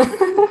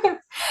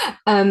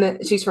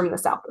 She's from the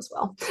South as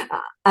well.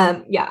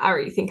 Yeah, I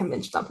already think I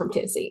mentioned I'm from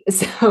Tennessee.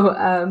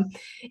 So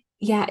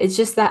yeah, it's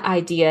just that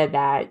idea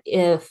that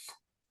if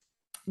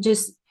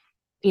just,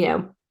 you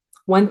know,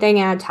 one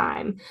thing at a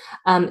time,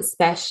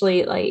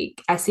 especially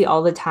like I see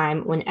all the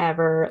time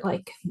whenever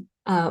like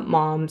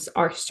moms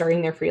are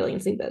starting their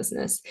freelancing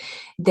business,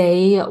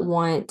 they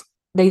want,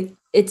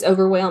 it's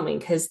overwhelming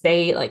because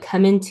they like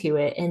come into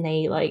it and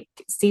they like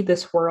see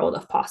this world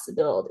of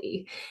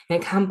possibility,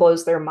 and it kind of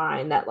blows their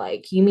mind that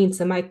like, you mean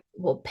somebody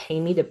will pay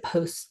me to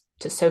post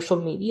to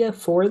social media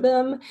for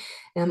them?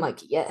 And I'm like,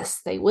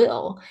 yes, they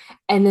will.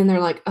 And then they're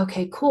like,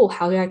 okay, cool.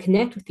 How do I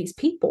connect with these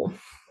people?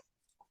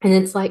 And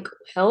it's like,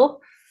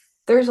 well,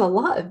 there's a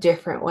lot of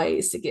different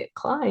ways to get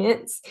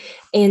clients.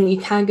 And you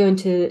kind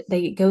of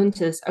they go into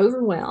this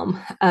overwhelm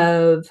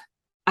of,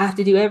 I have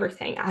to do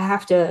everything. I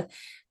have to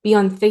be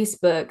on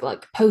Facebook,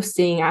 like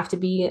posting. I have to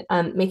be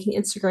making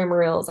Instagram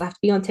reels. I have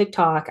to be on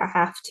TikTok. I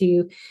have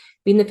to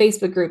be in the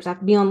Facebook groups. I have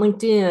to be on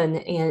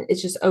LinkedIn. And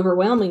it's just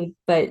overwhelming.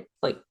 But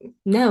like,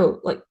 no,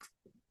 like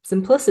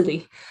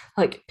simplicity,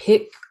 like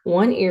pick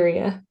one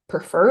area,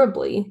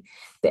 preferably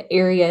the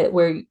area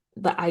where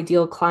the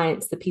ideal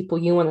clients, the people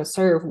you want to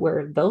serve,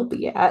 where they'll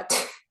be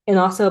at, and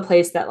also a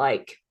place that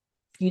like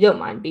you don't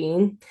mind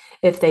being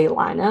if they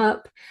line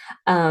up.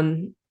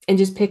 And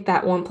just pick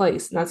that one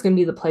place, and that's going to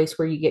be the place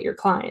where you get your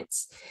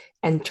clients.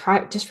 And try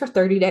it just for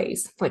 30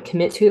 days, like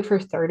commit to it for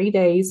 30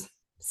 days,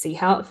 see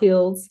how it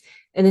feels,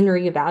 and then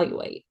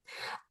reevaluate.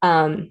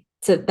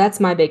 So that's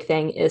my big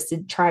thing, is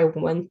to try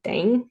one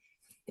thing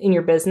in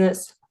your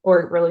business,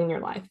 or really in your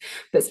life,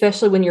 but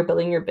especially when you're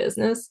building your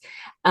business,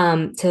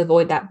 to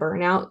avoid that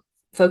burnout.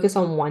 Focus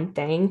on one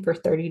thing for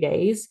 30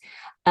 days,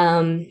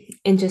 and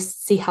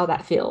just see how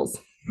that feels,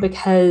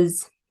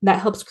 because that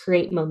helps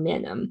create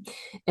momentum.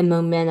 And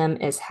momentum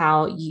is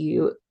how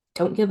you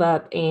don't give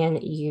up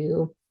and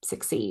you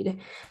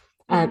succeed.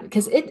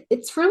 Because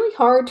it's really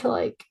hard to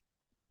like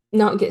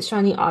not get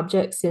shiny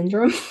object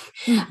syndrome.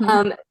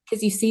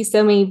 Because you see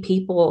so many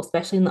people,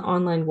 especially in the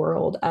online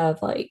world, of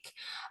like,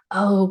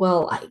 oh,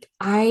 well, like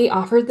I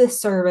offered this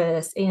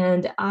service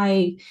and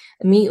I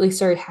immediately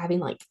started having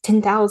like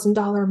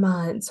 $10,000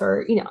 months,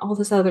 or, all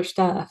this other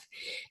stuff.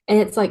 And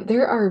it's like,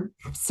 there are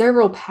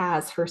several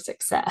paths for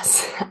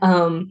success.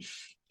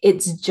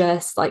 It's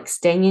just like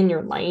staying in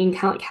your lane,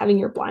 kind of like having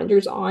your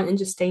blinders on and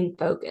just staying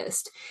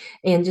focused,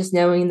 and just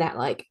knowing that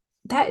like,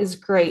 that is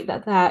great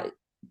that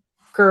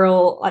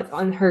girl, like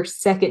on her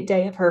second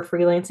day of her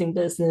freelancing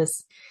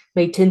business,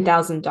 made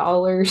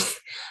 $10,000.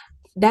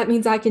 That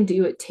means I can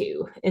do it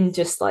too. And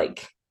just know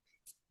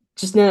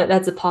that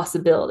that's a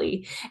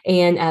possibility.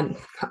 And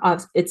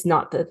it's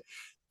not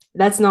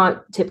that's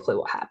not typically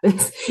what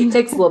happens. It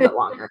takes a little bit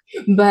longer,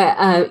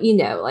 but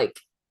like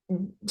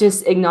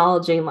just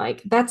acknowledging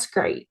like, that's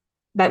great.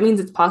 That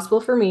means it's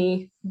possible for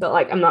me, but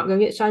like, I'm not going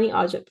to get shiny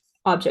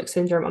object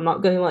syndrome. I'm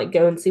not going to like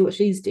go and see what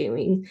she's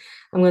doing.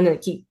 I'm going to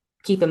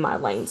keep in my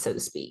lane, so to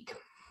speak.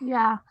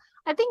 Yeah.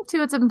 I think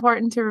too, it's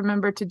important to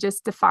remember to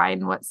just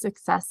define what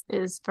success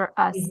is for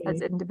us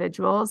as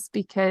individuals,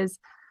 because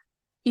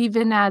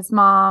even as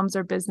moms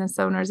or business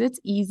owners, it's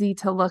easy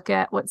to look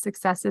at what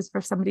success is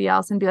for somebody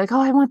else and be like,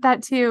 oh, I want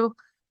that too.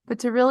 But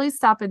to really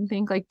stop and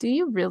think, like, do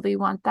you really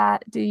want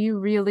that? Do you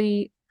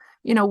really,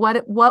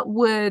 what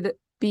would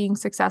being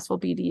successful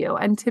be to you?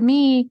 And to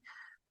me,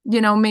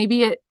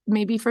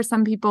 maybe for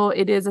some people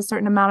it is a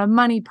certain amount of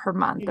money per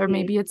month, or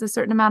maybe it's a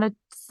certain amount of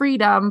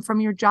freedom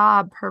from your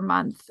job per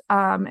month.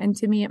 And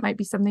to me, it might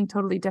be something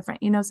totally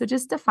different, so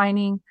just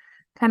defining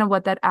kind of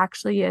what that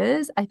actually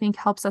is, I think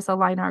helps us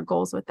align our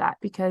goals with that.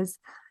 Because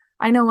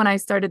I know when I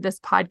started this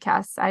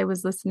podcast, I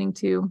was listening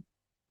to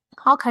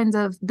all kinds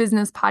of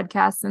business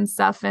podcasts and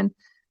stuff, and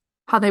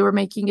how they were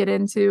making it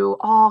into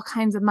all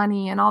kinds of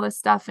money and all this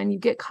stuff. And you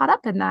get caught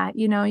up in that,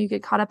 you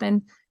get caught up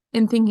in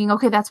thinking,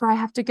 okay, that's where I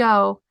have to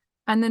go.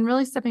 And then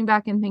really stepping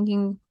back and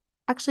thinking,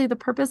 actually, the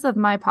purpose of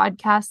my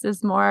podcast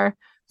is more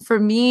for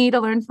me to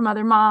learn from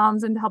other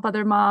moms and to help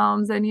other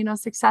moms. And,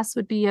 success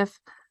would be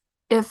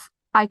if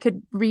I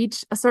could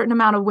reach a certain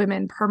amount of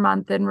women per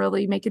month and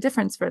really make a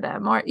difference for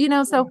them, or,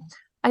 so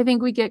I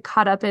think we get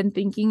caught up in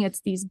thinking it's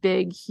these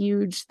big,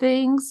 huge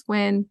things,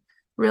 when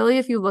really,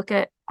 if you look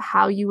at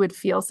how you would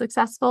feel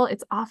successful,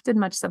 it's often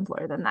much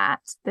simpler than that,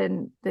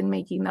 than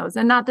making those.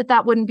 And not that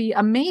that wouldn't be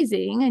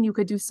amazing and you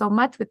could do so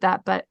much with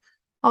that, but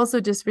also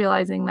just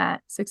realizing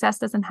that success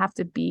doesn't have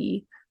to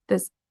be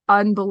this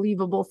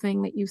unbelievable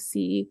thing that you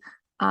see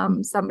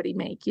somebody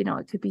make. It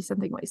could be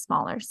something way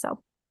smaller.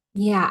 So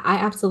yeah, I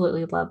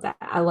absolutely love that.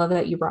 I love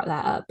that you brought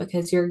that up,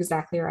 because you're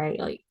exactly right.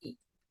 Like,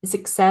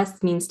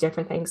 success means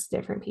different things to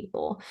different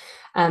people.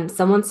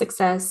 Someone's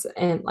success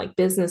and like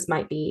business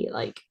might be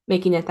like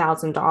making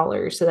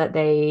 $1,000 so that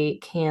they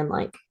can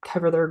like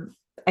cover their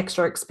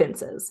extra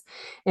expenses.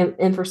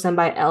 And for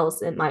somebody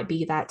else, it might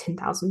be that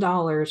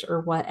 $10,000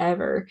 or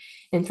whatever.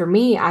 And for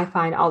me, I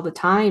find all the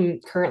time,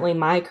 currently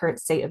my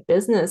current state of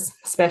business,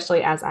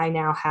 especially as I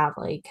now have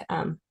like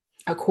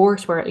a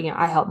course where,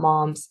 I help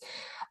moms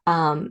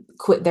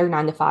quit their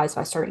 9 to 5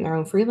 by starting their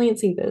own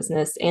freelancing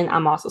business. And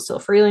I'm also still a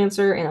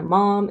freelancer and a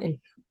mom and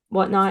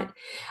whatnot.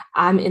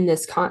 I'm in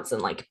this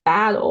constant like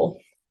battle,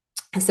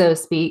 so to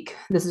speak.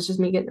 This is just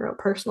me getting real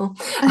personal.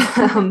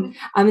 I'm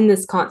in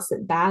this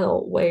constant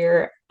battle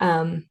where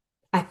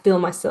I feel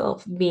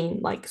myself being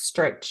like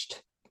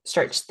stretched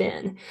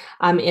thin.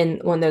 I'm in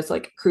one of those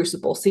like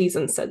crucible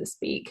seasons, so to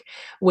speak,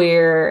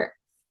 where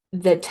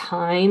the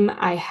time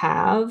I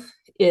have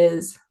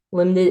is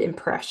limited and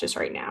precious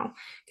right now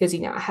because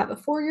I have a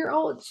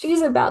 4-year-old.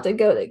 She's about to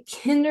go to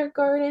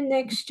kindergarten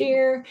next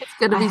year. It's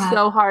going to I be have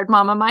so hard,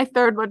 Mama. My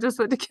third one just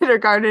went to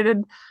kindergarten,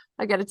 and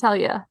I got to tell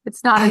you,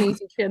 it's not an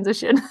easy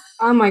transition.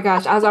 Oh my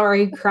gosh, I was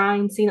already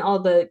crying seeing all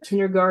the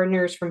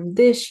kindergartners from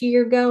this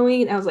year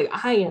going. I was like,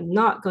 I am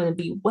not going to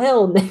be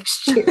well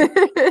next year.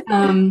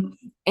 Um,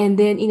 and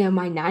then,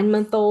 my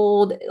 9-month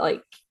old,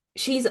 like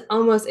she's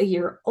almost a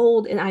year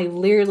old, and I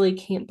literally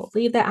can't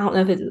believe that. I don't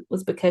know if it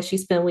was because she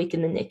spent a week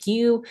in the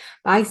NICU,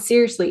 but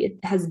it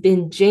has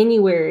been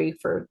January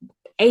for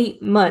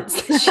 8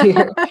 months this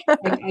year. Like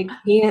I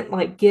can't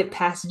like get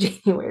past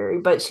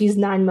January, but she's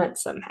 9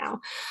 months somehow.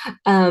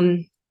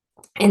 Um,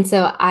 and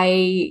so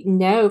I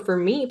know for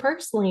me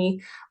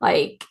personally,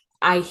 like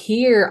I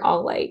hear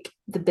all like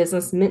the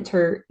business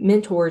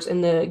mentors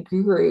and the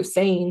guru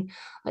saying,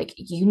 like,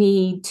 you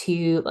need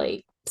to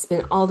like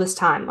spend all this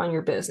time on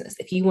your business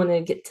if you want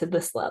to get to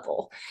this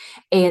level.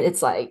 And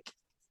it's like,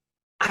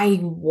 I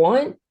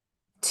want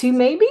to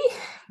maybe,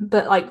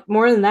 but like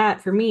more than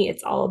that, for me,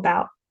 it's all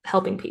about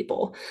helping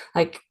people.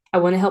 Like I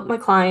want to help my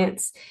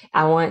clients.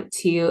 I want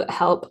to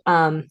help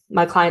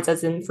my clients,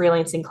 as in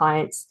freelancing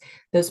clients,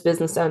 those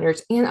business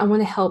owners, and I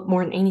want to help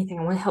more than anything.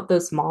 I want to help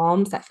those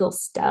moms that feel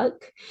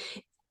stuck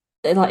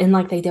and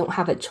like they don't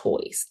have a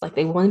choice. Like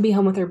they want to be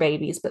home with their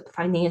babies, but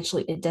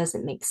financially it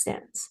doesn't make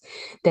sense.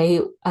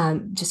 They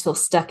just feel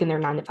stuck in their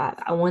 9 to 5.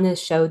 I want to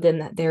show them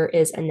that there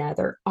is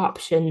another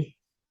option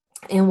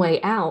and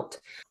way out.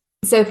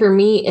 So for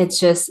me, it's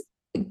just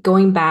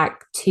going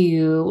back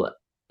to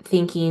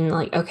thinking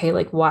like, okay,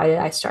 like why did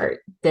I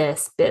start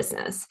this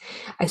business?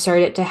 I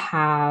started to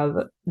have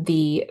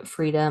the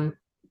freedom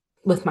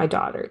with my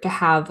daughter, to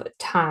have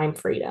time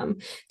freedom,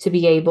 to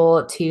be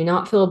able to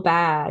not feel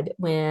bad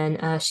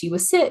when she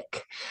was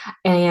sick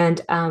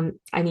and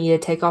I need to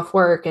take off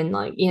work and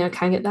like,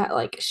 kind of get that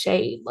like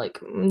shade,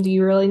 like, do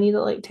you really need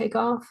to like take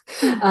off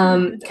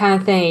kind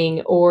of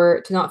thing,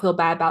 or to not feel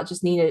bad about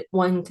just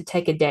wanting to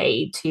take a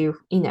day to,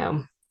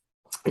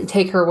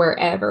 take her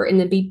wherever and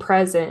to be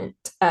present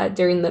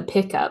during the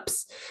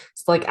pickups.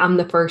 It's like I'm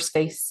the first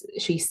face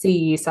she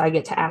sees, so I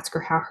get to ask her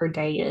how her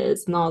day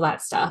is and all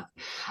that stuff.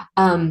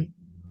 Um,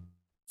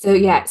 so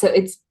yeah, so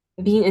it's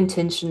being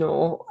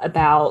intentional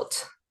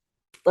about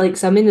like,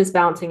 so I'm in this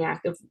balancing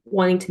act of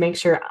wanting to make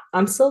sure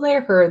I'm still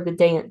there for the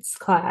dance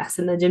class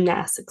and the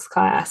gymnastics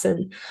class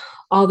and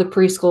all the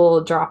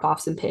preschool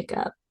drop-offs and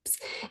pickups.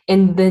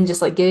 And then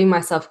just like giving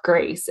myself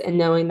grace and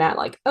knowing that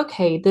like,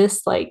 okay,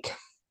 this like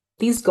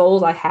these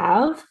goals I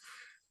have,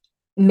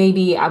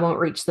 maybe I won't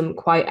reach them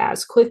quite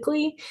as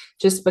quickly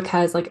just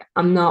because like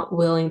I'm not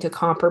willing to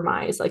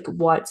compromise like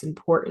what's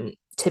important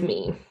to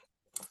me.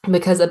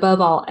 Because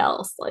above all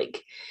else,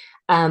 like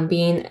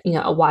being,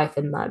 a wife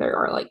and mother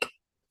are like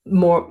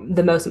more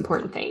the most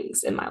important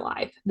things in my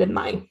life than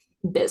my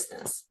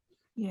business.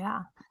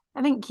 Yeah.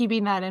 I think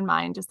keeping that in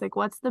mind, just like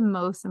what's the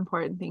most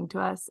important thing to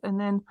us. And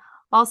then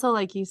also,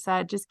 like you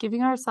said, just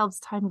giving ourselves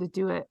time to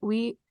do it.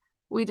 We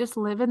just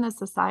live in this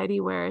society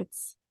where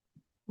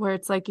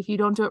it's like if you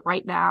don't do it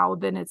right now,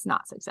 then it's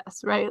not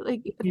success, right?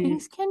 Like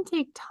things can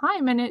take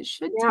time and it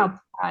should take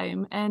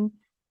time. And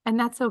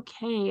that's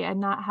okay. And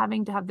not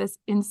having to have this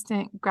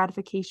instant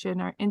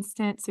gratification or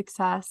instant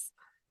success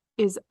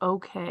is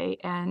okay.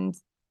 And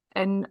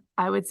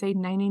I would say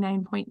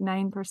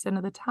 99.9%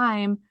 of the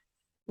time,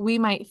 we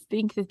might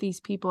think that these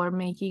people are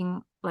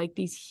making like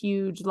these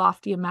huge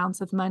lofty amounts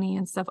of money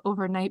and stuff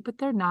overnight, but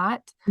they're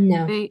not.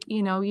 No. They,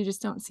 you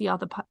just don't see all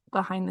the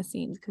behind the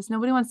scenes because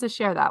nobody wants to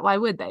share that. Why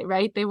would they,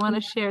 right? They want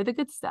to share the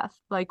good stuff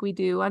like we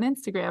do on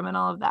Instagram and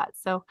all of that.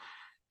 So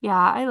yeah,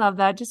 I love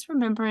that. Just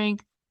remembering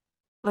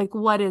like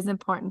what is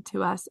important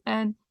to us.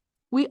 And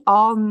we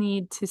all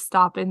need to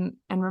stop and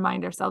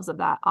remind ourselves of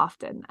that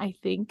often, I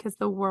think, because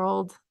the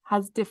world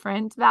has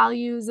different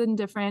values and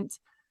different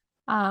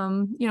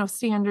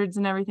standards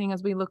and everything.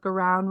 As we look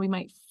around, we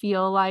might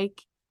feel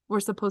like we're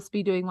supposed to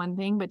be doing one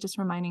thing, but just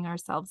reminding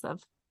ourselves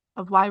of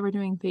why we're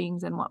doing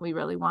things and what we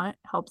really want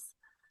helps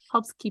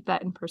keep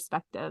that in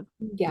perspective.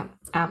 Yeah,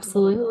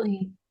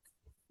 absolutely.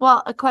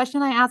 Well, a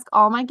question I ask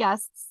all my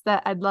guests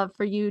that I'd love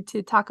for you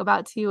to talk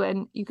about too,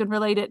 and you can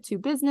relate it to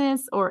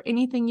business or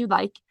anything you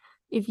like.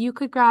 If you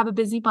could grab a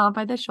busy mom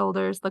by the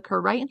shoulders, look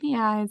her right in the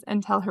eyes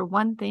and tell her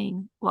one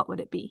thing, what would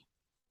it be?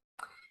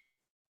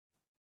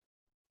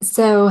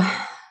 So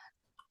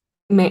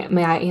may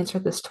I answer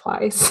this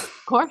twice?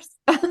 Of course.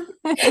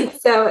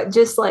 So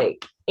just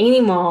like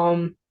any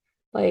mom,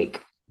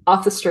 like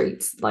off the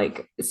streets,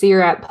 like see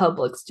her at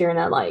Publix during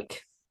a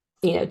like,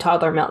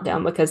 toddler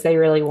meltdown because they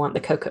really want the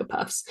Cocoa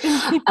Puffs.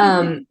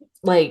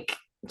 Like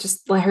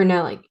just let her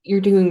know like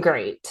you're doing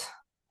great.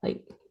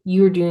 Like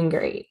you're doing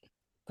great.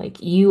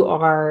 Like you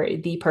are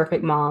the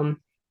perfect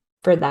mom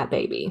for that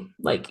baby.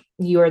 Like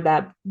you are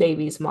that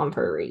baby's mom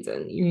for a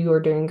reason. You are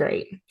doing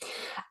great.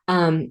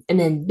 And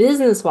then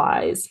business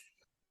wise,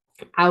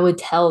 I would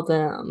tell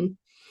them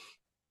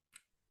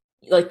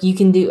like you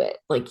can do it.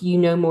 Like you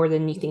know more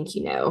than you think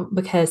you know,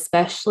 because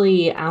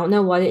especially I don't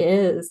know what it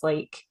is,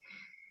 like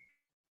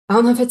I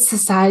don't know if it's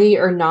society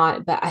or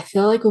not, but I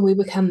feel like when we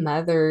become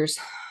mothers,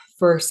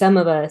 for some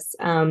of us,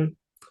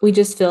 we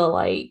just feel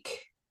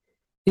like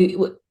we,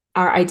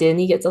 our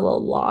identity gets a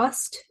little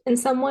lost in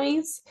some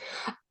ways.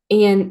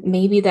 And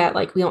maybe that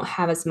like we don't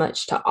have as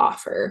much to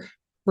offer,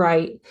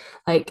 right?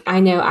 Like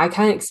I know I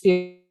kind of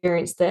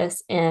experienced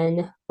this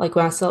in like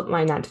when I still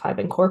my 9 to 5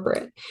 in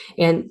corporate,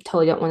 and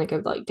totally don't want to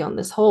go like down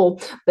this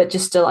hole, but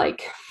just to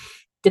like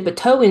dip a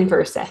toe in for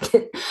a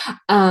second.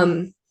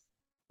 um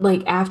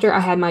like after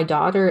I had my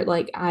daughter,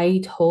 like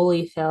I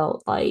totally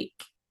felt like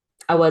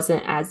I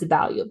wasn't as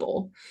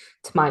valuable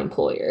to my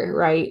employer,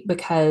 right?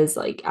 Because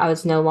like I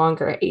was no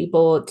longer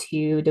able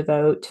to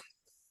devote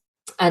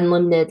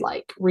unlimited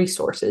like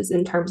resources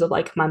in terms of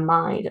like my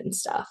mind and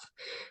stuff.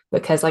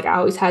 Because like I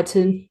always had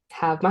to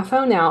have my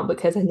phone out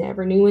because I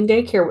never knew when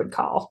daycare would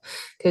call.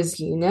 Because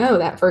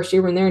that first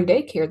year when they're in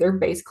daycare, they're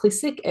basically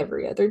sick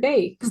every other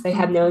day because they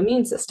have no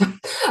immune system.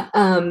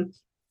 um,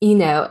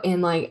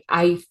 and like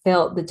I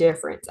felt the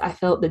difference. I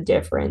felt the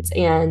difference.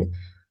 And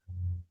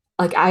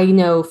like I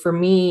know for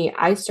me,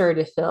 I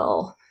started to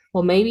feel,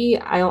 well, maybe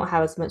I don't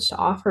have as much to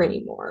offer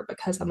anymore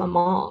because I'm a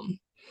mom.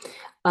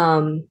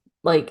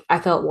 Like I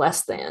felt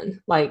less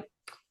than like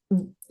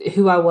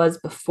who I was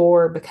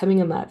before becoming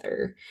a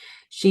mother.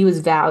 She was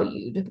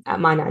valued at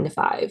my 9 to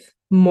 5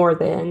 more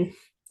than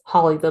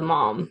Holly the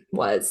mom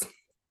was.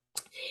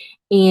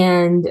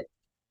 And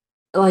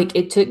like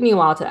it took me a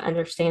while to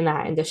understand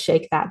that and to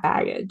shake that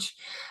baggage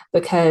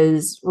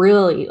because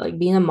really like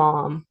being a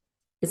mom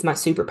is my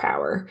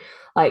superpower.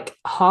 Like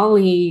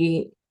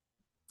Holly,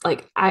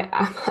 like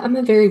I'm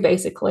a very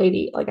basic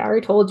lady. Like I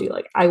already told you,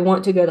 like I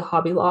want to go to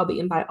Hobby Lobby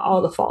and buy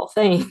all the fall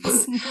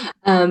things.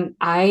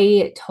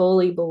 I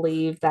totally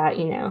believe that,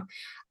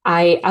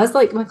 I was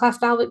like my class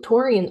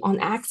valedictorian on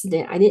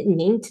accident. I didn't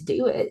mean to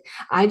do it.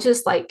 I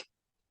just like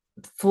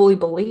fully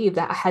believe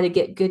that I had to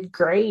get good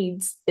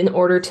grades in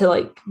order to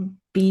like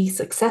be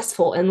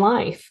successful in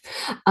life.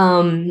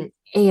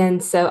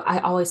 And so I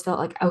always felt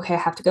like, okay, I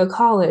have to go to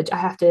college. I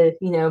have to,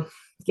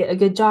 get a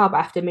good job.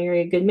 I have to marry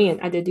a good man.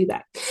 I did do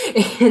that.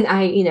 And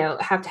I,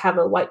 have to have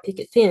a white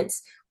picket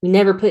fence. We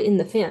never put in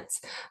the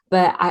fence,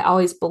 but I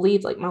always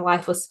believed like my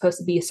life was supposed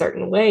to be a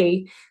certain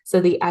way.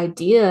 So the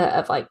idea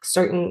of like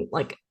starting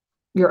like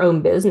your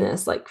own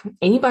business, like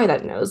anybody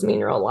that knows me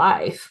in real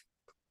life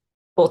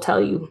will tell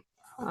you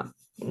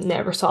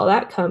never saw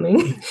that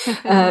coming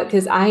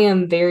because I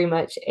am very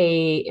much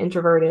a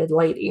introverted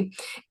lady,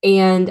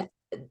 and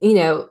you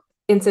know,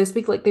 and so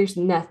speak like there's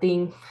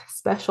nothing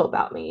special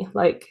about me.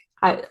 Like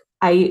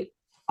I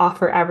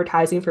offer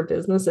advertising for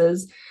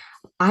businesses.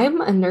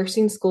 I'm a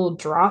nursing school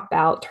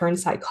dropout turned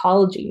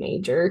psychology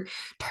major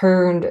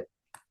turned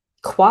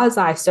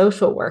quasi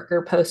social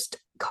worker post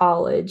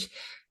college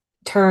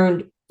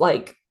turned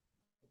like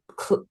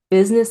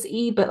business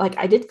y, but like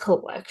I did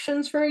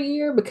collections for a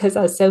year because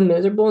I was so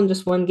miserable and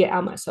just wanted to get out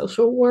of my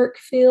social work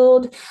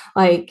field.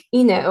 Like,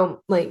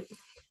 like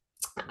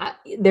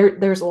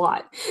there's a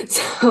lot.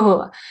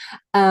 So,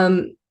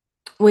 um,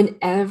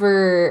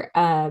 whenever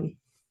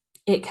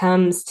it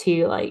comes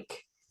to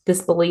like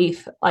this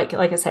belief, like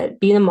I said,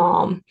 being a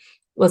mom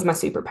was my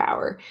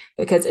superpower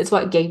because it's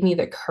what gave me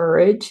the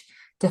courage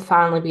to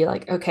finally be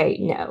like, okay,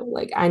 no,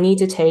 like I need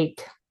to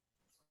take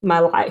my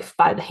life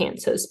by the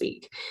hand, so to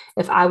speak.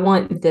 If I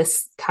want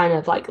this kind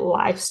of like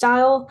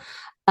lifestyle,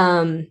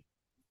 um,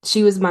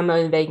 she was my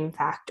motivating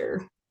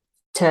factor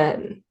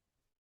to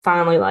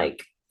finally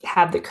like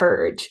have the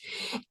courage.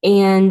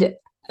 And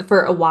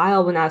for a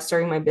while when I was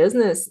starting my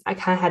business, I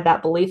kind of had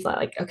that belief that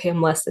like, okay,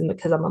 I'm less than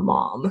because I'm a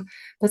mom.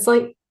 But it's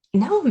like,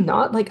 no, I'm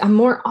not. Like, I'm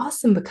more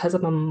awesome because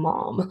I'm a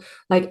mom.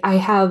 Like,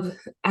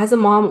 as a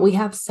mom, we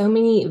have so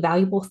many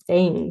valuable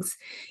things.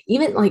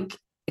 Even like,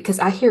 because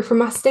I hear from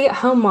my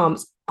stay-at-home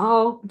moms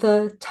all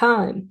the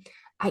time.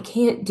 I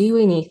can't do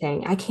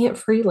anything. I can't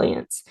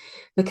freelance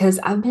because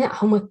I've been at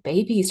home with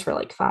babies for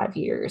like 5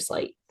 years.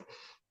 Like,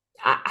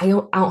 I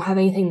don't have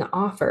anything to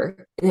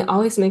offer. And it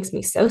always makes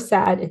me so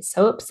sad and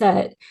so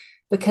upset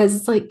because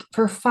it's like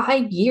for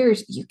 5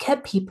 years you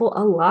kept people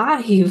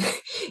alive.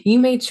 You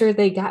made sure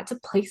they got to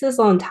places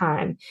on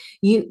time.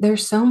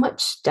 There's so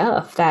much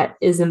stuff that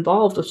is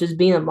involved, which is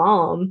being a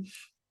mom,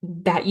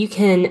 that you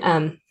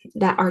can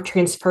that are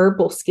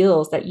transferable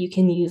skills that you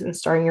can use in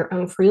starting your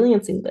own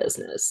freelancing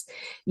business.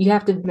 You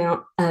have to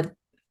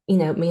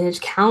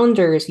manage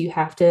calendars. You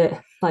have to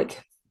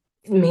like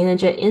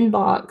manage an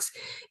inbox.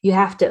 You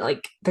have to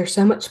like there's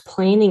so much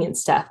planning and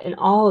stuff, and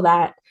all of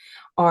that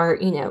are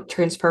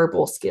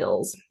transferable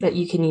skills that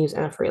you can use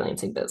in a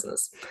freelancing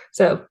business.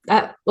 So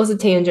that was a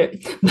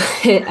tangent,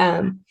 but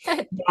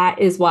that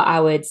is what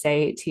I would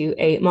say to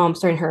a mom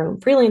starting her own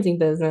freelancing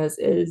business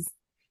is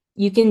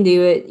you can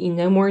do it. You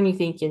know more than you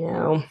think you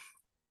know.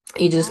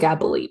 You just got to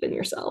believe in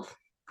yourself.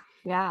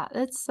 Yeah,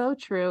 that's so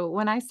true.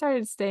 When I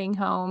started staying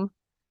home,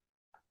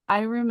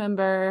 I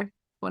remember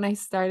when I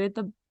started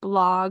the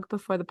blog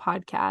before the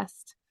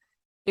podcast,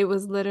 it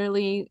was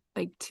literally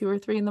like 2 or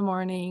 3 in the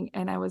morning,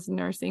 and I was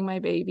nursing my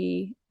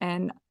baby,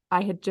 and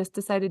I had just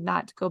decided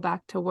not to go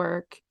back to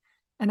work.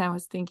 And I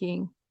was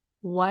thinking,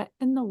 what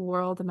in the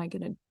world am I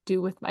going to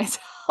do with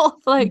myself?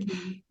 Like,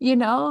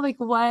 Mhm. like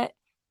what?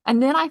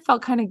 And then I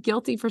felt kind of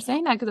guilty for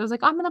saying that because I was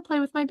like, I'm going to play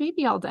with my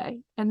baby all day.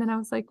 And then I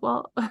was like,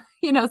 well,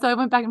 so I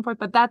went back and forth,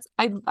 but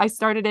I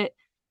started it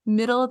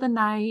middle of the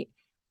night.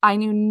 I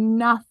knew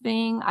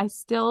nothing. I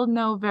still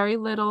know very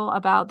little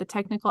about the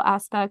technical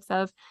aspects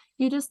of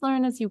you just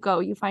learn as you go.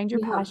 You find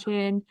your Yeah.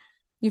 passion,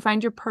 you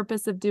find your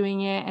purpose of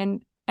doing it.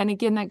 And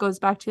again, that goes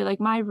back to like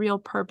my real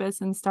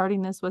purpose in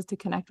starting this was to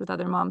connect with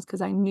other moms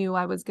because I knew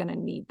I was going to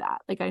need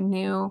that. Like I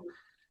knew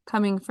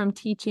coming from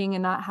teaching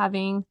and not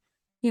having,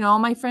 all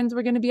my friends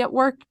were going to be at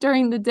work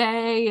during the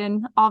day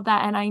and all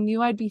that. And I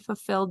knew I'd be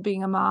fulfilled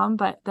being a mom,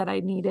 but that I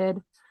needed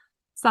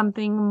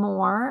something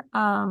more.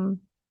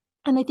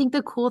 And I think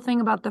the cool thing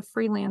about the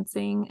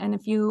freelancing, and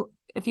if you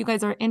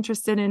guys are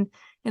interested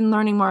in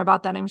learning more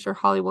about that, I'm sure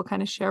Holly will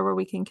kind of share where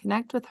we can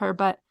connect with her.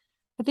 But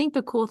I think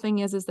the cool thing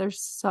is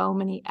there's so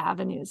many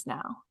avenues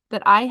now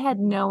that I had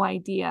no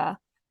idea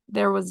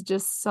there was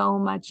just so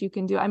much you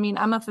can do. I mean,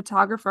 I'm a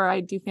photographer,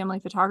 I do family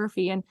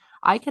photography, and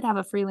I could have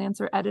a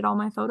freelancer edit all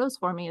my photos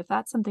for me if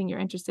that's something you're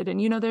interested in.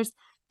 There's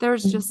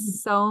Mhm.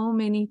 just so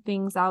many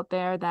things out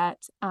there that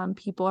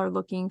people are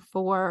looking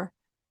for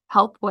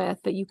help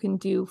with that you can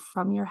do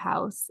from your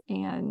house.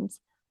 And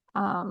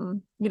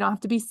you don't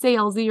have to be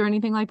salesy or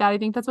anything like that. I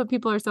think that's what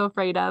people are so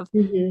afraid of.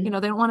 Mhm.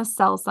 They don't want to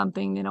sell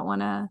something. They don't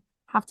want to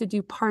have to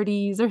do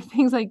parties or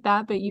things like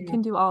that, but you Yeah.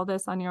 can do all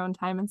this on your own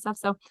time and stuff.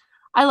 So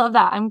I love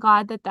that. I'm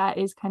glad that that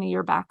is kind of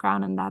your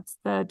background and that's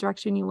the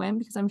direction you went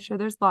because I'm sure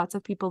there's lots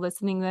of people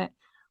listening that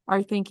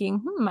are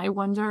thinking, I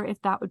wonder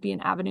if that would be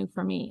an avenue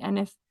for me.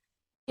 And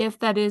if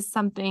that is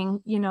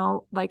something,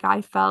 like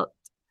I felt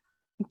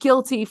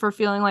guilty for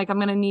feeling like I'm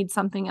going to need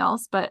something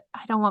else, but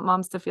I don't want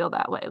moms to feel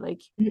that way.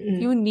 Like if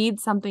Mm-mm. you need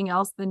something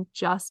else than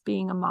just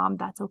being a mom,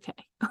 that's okay.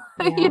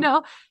 you Yeah,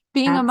 know,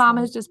 being a mom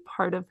is absolutely. just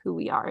part of who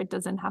we are. It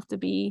doesn't have to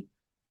be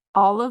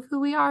all of who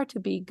we are to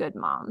be good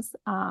moms.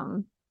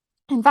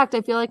 In fact,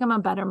 I feel like I'm a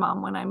better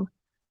mom when I'm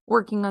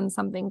working on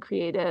something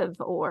creative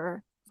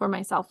or for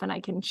myself and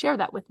I can share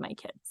that with my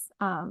kids.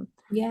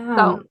 Yeah,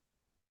 So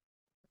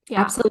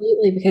yeah,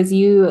 absolutely. Because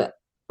you,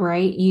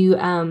 right, you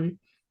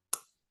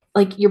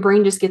like your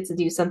brain just gets to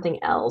do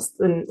something else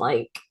than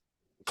like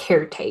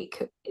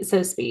caretake, so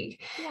to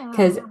speak. yeah,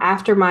 Because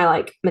after my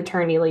like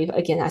maternity leave,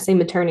 again, I say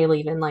maternity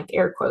leave in like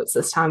air quotes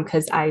this time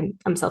because I'm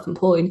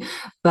self-employed.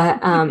 But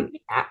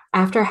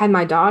after I had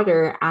my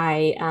daughter,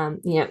 I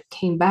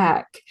came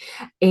back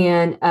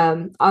and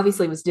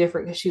obviously it was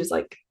different because she was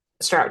like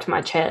strapped to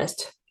my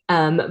chest.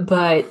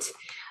 But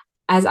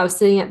as I was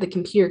sitting at the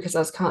computer, because I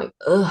was kind of like,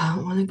 oh, I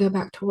don't want to go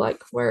back to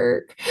like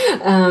work.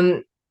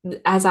 Um,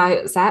 as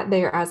I sat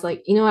there, I was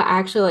like, you know what, I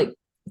actually like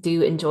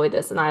do enjoy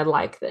this and I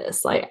like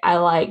this. Like I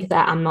like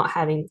that I'm not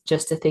having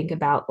just to think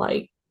about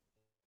like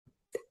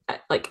a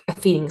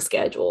feeding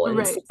schedule and a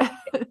right. sleep schedule.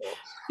 I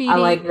Feeding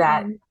like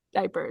that. and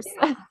diapers.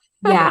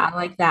 Yeah, I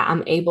like that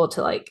I'm able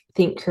to like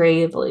think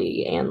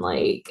creatively and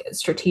like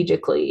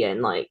strategically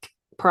and like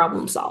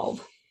problem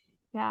solve.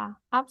 Yeah,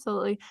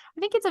 absolutely. I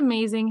think it's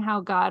amazing how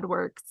God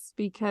works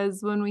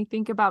because when we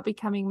think about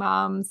becoming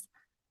moms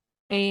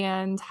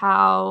and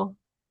how,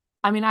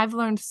 I mean, I've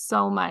learned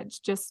so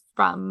much just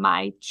from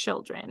my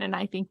children. And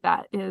I think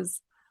that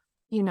is,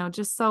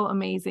 just so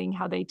amazing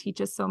how they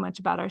teach us so much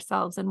about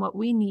ourselves and what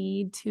we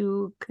need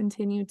to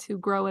continue to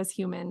grow as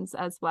humans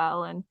as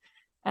well and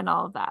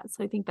all of that.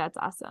 So I think that's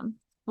awesome.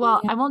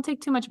 Well, Yeah. I won't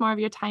take too much more of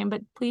your time,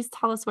 but please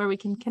tell us where we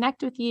can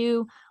connect with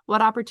you,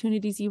 what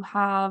opportunities you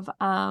have,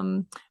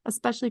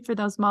 especially for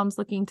those moms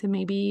looking to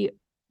maybe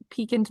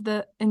peek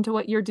into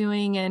what you're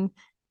doing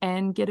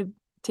and get a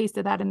taste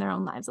of that in their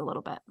own lives a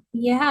little bit.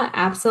 Yeah,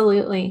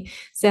 absolutely.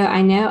 So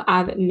I know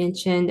I've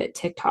mentioned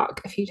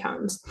TikTok a few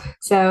times.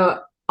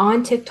 So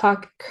on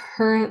TikTok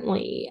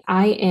currently,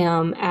 I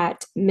am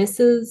at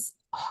Mrs.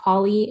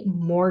 Holly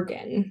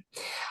Morgan.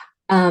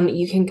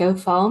 You can go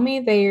follow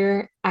me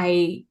there.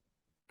 I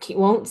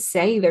won't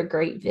say they're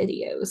great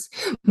videos,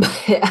 but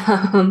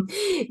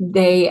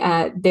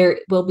there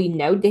will be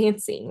no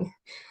dancing,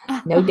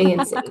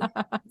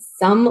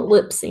 some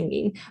lip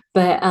singing.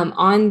 But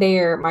on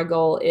there, my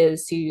goal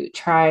is to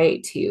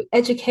try to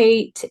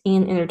educate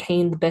and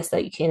entertain the best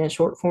that you can in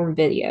short form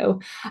video.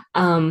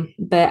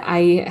 But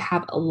I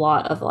have a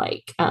lot of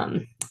like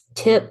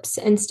tips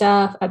and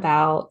stuff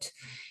about,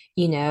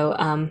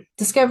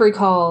 discovery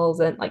calls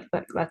and like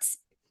that's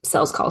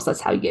sales calls.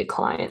 That's how you get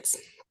clients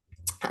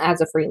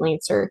as a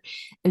freelancer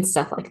and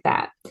stuff like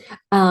that.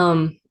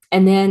 And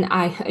then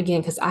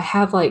again, because I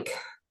have like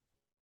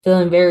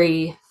feeling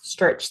very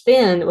stretched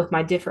thin with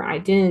my different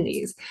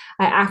identities,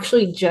 I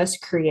actually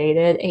just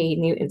created a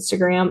new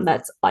Instagram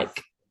that's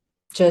like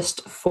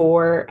just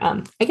for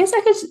I guess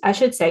I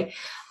should say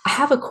I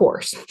have a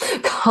course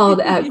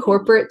called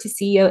Corporate to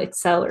CEO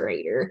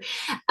Accelerator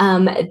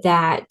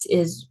that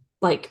is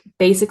like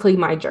basically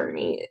my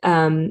journey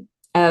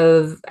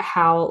of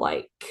how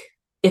like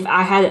if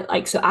I had it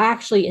like so I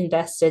actually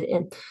invested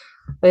in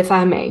But if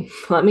I may,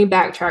 let me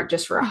backtrack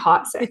just for a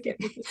hot second.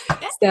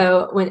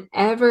 So,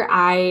 whenever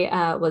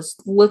I was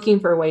looking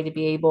for a way to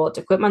be able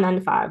to quit my 9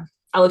 to 5,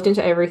 I looked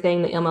into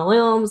everything, the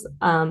MLMs,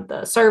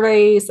 the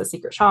surveys, the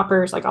secret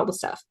shoppers, like all the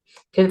stuff.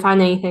 Couldn't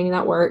find anything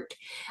that worked.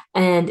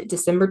 And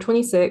December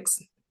 26,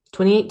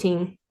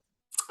 2018,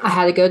 I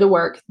had to go to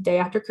work the day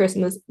after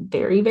Christmas,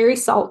 very, very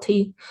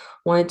salty,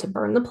 wanted to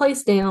burn the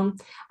place down.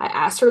 I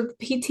asked for the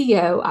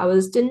PTO. I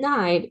was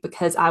denied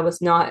because I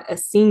was not a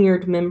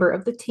senior member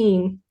of the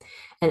team.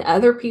 And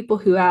other people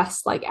who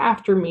asked like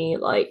after me,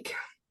 like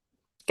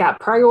got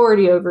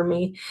priority over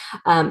me.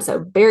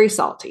 So very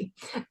salty.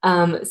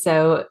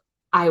 So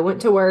I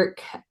went to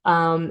work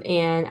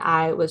and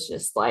I was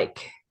just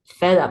like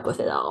fed up with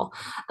it all.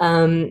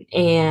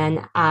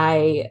 And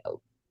I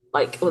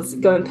like was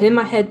going to put in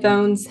my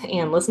headphones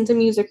and listen to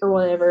music or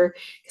whatever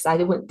because I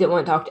didn't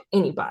want to talk to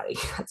anybody.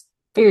 That's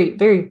very,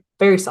 very,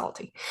 very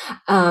salty.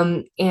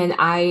 And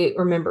I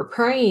remember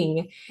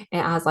praying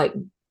and I was like,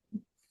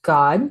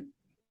 God,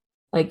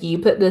 like you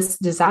put this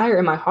desire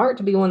in my heart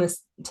to be one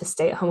to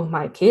stay at home with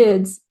my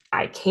kids.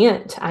 I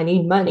can't. I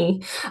need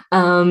money.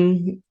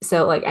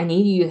 So like I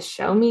need you to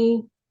show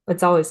me.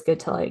 It's always good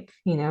to like,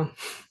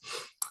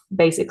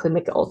 basically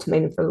make an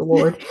ultimatum for the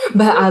Lord.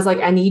 But I was like,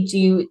 I need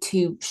you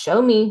to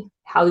show me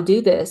how to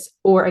do this,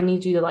 or I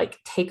need you to like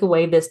take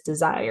away this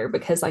desire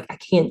because like I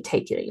can't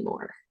take it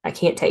anymore. I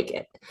can't take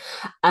it.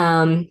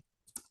 And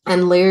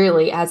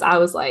literally, as I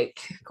was like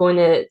going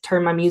to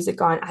turn my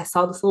music on, I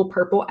saw this little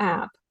purple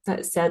app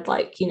that said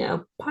like,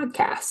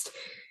 podcast.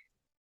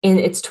 And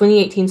it's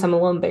 2018, so I'm a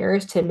little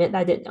embarrassed to admit that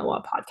I didn't know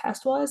what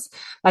podcast was.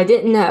 I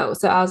didn't know.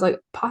 So I was like,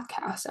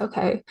 podcast,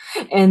 okay.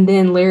 And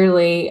then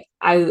literally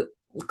I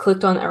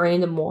clicked on a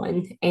random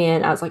one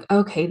and I was like,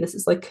 okay, this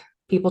is like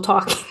people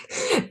talking.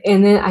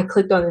 And then I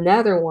clicked on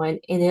another one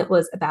and it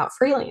was about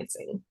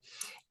freelancing.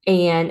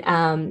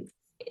 And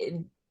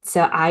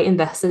so I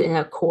invested in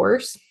a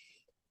course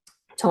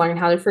to learn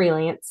how to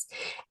freelance.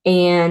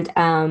 And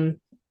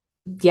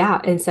yeah,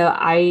 and so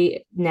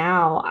I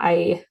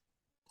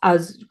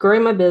was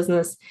growing my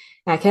business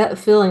and I kept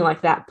feeling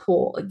like that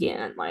pull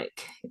again,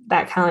 like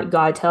that kind of like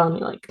God telling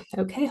me, like,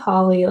 okay,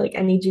 Holly, like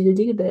I need you to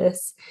do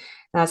this.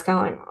 And I was kind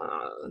of like,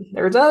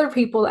 there's other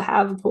people that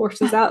have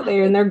courses out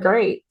there and they're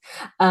great.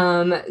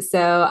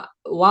 So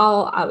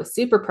while I was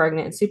super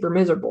pregnant and super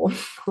miserable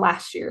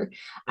last year,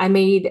 I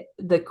made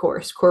the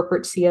course,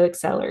 Corporate CEO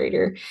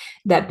Accelerator,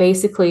 that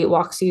basically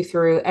walks you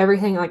through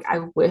everything like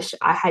I wish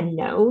I had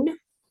known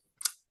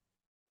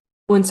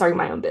when starting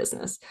my own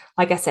business.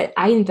 Like I said,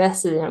 I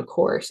invested in a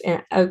course,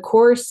 and a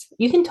course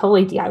you can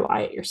totally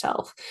DIY it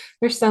yourself.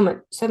 There's so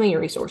many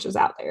resources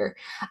out there.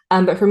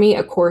 But for me,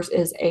 a course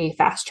is a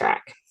fast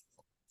track.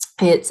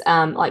 It's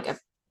like a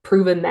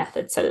proven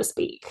method, so to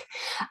speak,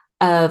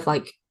 of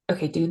like,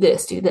 okay, do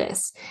this.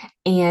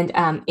 And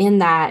in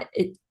that,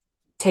 it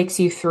takes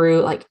you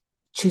through like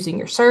choosing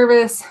your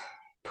service,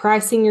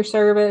 pricing your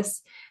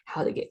service,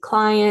 how to get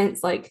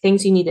clients, like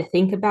things you need to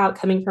think about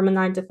coming from a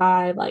 9 to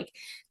 5, like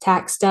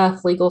tax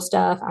stuff, legal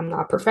stuff. I'm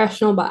not a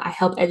professional, but I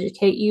help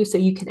educate you so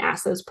you can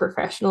ask those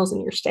professionals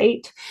in your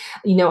state,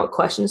 what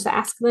questions to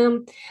ask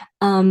them.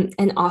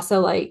 And also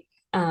like,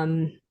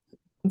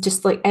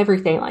 just like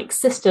everything like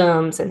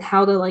systems and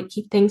how to like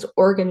keep things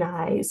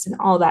organized and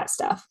all that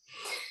stuff.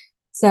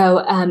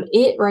 So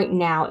it right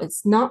now,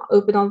 it's not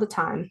open all the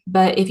time,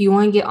 but if you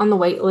want to get on the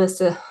wait list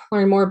to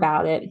learn more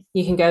about it,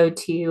 you can go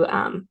to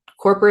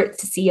corporate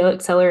to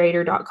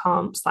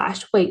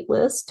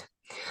ceoaccelerator.com/waitlist.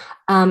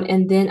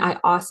 And then I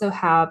also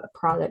have a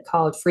product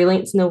called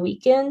Freelance in a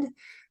Weekend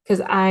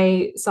because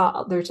I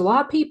saw there's a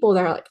lot of people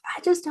that are like,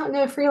 I just don't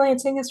know if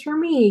freelancing is for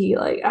me.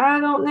 Like, I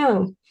don't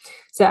know.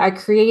 So I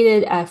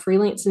created a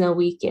Freelance in a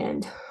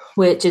Weekend,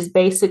 which is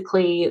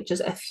basically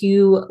just a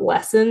few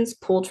lessons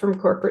pulled from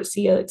Corporate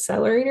CEO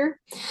Accelerator,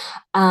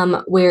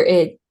 where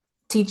it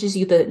teaches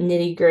you the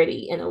nitty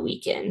gritty in a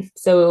weekend.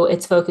 So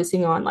it's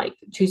focusing on like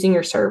choosing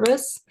your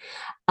service,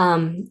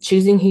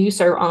 choosing who you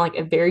serve on like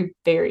a very,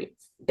 very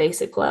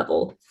basic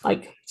level.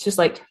 Like it's just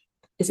like,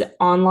 is it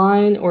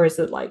online or is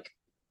it like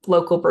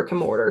local brick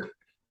and mortar?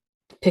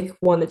 Pick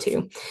one of the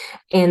two.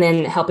 And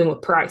then helping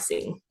with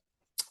pricing,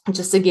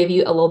 just to give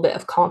you a little bit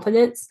of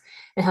confidence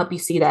and help you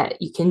see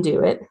that you can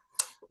do it.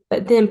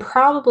 But then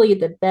probably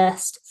the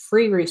best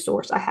free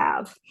resource I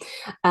have,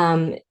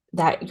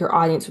 that your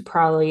audience would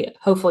probably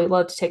hopefully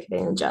love to take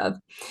advantage of,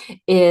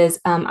 is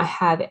I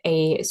have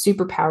a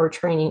superpower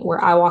training where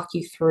I walk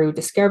you through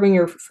discovering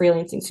your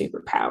freelancing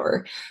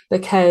superpower.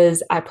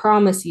 Because I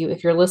promise you,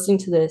 if you're listening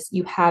to this,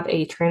 you have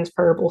a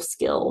transferable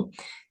skill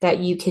that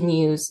you can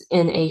use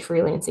in a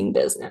freelancing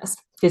business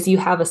because you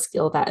have a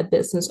skill that a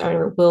business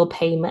owner will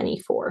pay money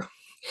for.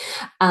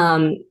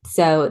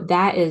 So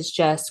that is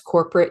just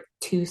corporate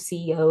to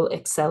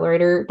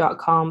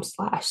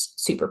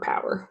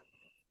ceoaccelerator.com/superpower.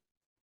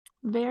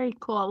 Very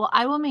cool. Well,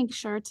 I will make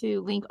sure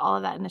to link all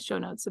of that in the show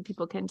notes so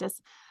people can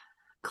just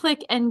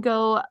click and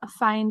go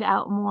find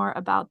out more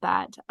about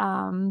that.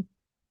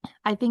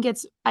 I think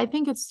it's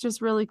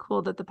just really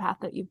cool that the path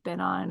that you've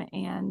been on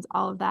and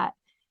all of that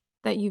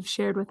that you've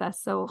shared with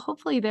us. So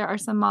hopefully there are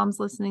some moms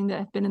listening that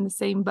have been in the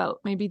same boat,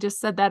 maybe just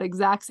said that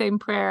exact same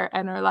prayer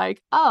and are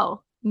like,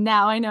 oh,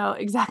 now I know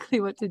exactly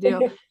what to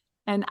do.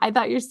 And I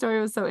thought your story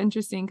was so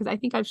interesting because I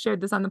think I've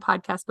shared this on the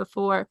podcast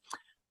before.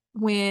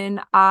 When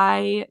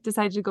I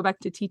decided to go back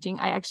to teaching,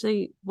 I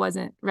actually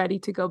wasn't ready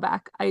to go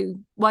back. I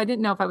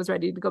didn't know if I was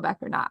ready to go back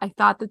or not. I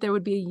thought that there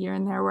would be a year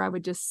in there where I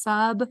would just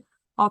sub.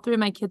 All three of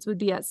my kids would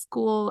be at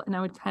school and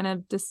I would kind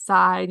of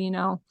decide,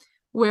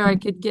 where I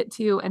could get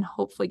to and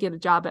hopefully get a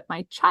job at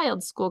my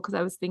child's school because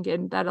I was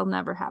thinking that'll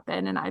never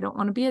happen and I don't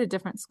want to be at a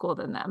different school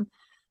than them.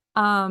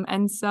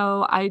 And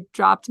so I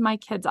dropped my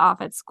kids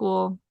off at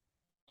school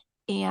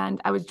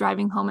and I was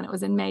driving home and it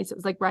was in May. So it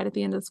was like right at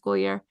the end of the school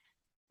year.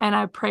 And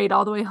I prayed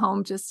all the way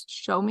home, just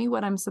show me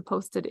what I'm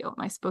supposed to do. Am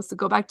I supposed to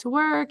go back to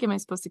work? Am I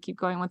supposed to keep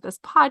going with this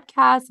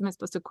podcast? Am I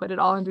supposed to quit it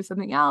all and do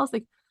something else?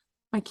 Like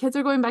my kids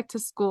are going back to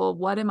school.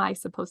 What am I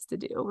supposed to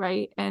do?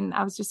 Right. And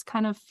I was just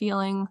kind of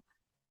feeling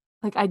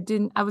like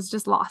I was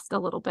just lost a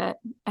little bit.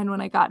 And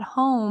when I got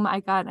home, I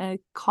got a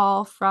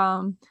call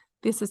from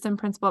the assistant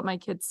principal at my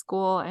kid's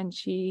school. And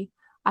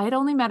I had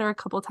only met her a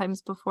couple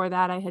times before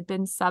that. I had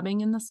been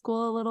subbing in the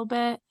school a little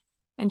bit.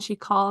 And she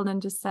called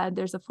and just said,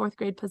 there's a 4th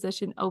grade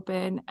position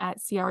open at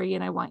CRE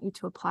and I want you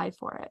to apply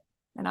for it.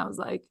 And I was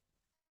like,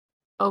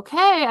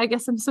 okay, I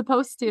guess I'm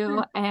supposed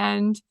to.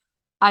 And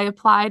I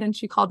applied and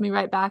she called me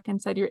right back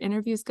and said, your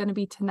interview is going to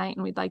be tonight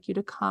and we'd like you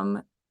to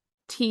come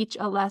teach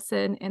a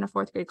lesson in a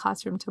 4th grade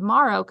classroom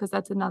tomorrow because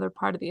that's another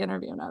part of the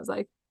interview. And I was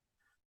like,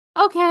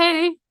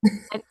 okay.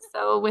 And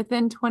so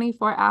within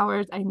 24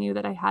 hours, I knew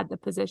that I had the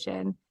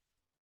position.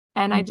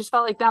 And I just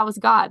felt like that was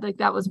God. Like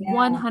that was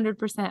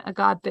 100% a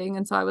God thing.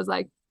 And so I was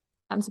like,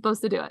 I'm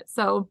supposed to do it.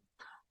 So,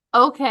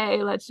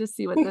 okay, let's just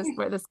see where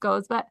this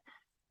goes. But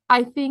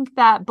I think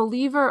that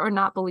believer or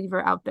not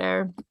believer out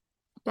there,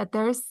 that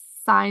there's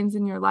signs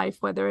in your life,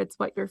 whether it's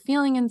what you're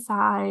feeling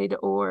inside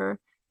or,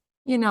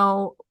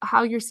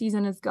 how your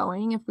season is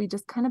going. If we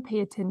just kind of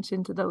pay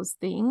attention to those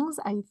things,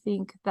 I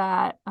think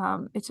that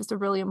it's just a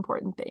really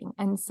important thing.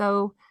 And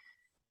so,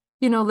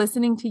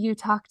 listening to you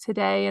talk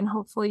today, and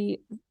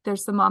hopefully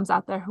there's some moms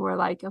out there who are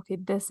like, okay,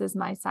 this is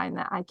my sign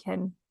that I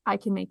can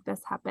make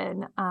this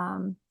happen.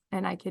 And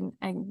I can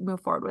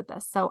move forward with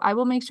this. So I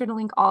will make sure to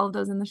link all of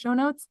those in the show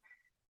notes.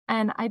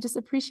 And I just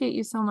appreciate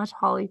you so much,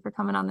 Holly, for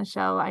coming on the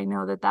show. I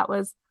know that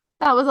was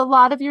a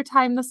lot of your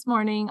time this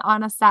morning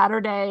on a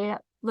Saturday.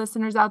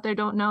 Listeners out there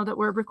don't know that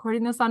we're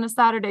recording this on a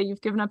Saturday.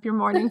 You've given up your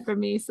morning for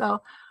me. So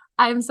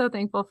I'm so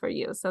thankful for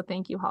you. So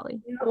thank you,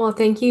 Holly. Well,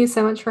 thank you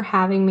so much for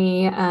having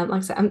me. Like I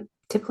said, I'm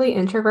typically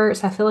introvert,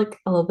 so I feel like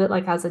a little bit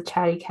like I was a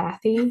chatty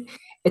Cathy.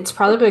 It's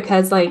probably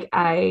because like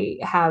I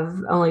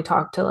have only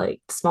talked to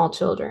like small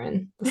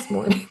children this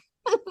morning.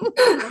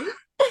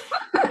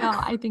 No,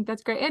 I think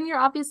that's great. And you're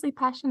obviously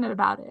passionate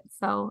about it.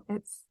 So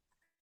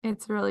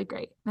it's really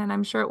great. And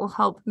I'm sure it will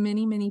help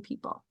many, many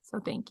people. So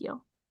thank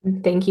you.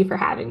 Thank you for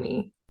having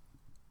me.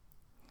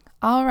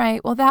 All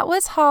right. Well, that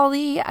was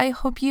Holly. I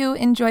hope you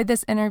enjoyed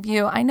this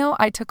interview. I know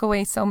I took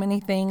away so many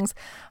things.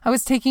 I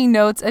was taking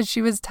notes as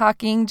she was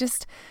talking,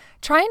 just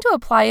trying to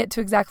apply it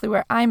to exactly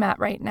where I'm at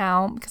right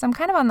now, because I'm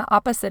kind of on the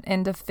opposite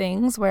end of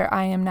things where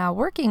I am now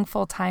working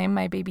full time.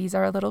 My babies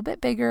are a little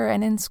bit bigger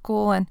and in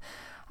school, and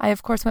I,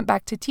 of course, went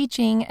back to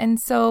teaching. And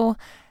so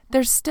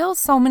there's still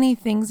so many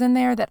things in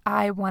there that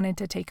I wanted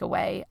to take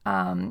away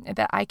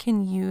that I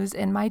can use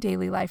in my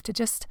daily life to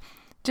just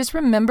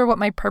remember what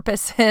my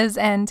purpose is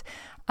and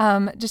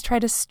just try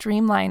to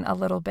streamline a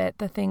little bit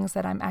the things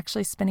that I'm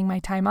actually spending my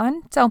time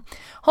on. So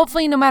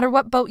hopefully no matter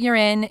what boat you're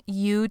in,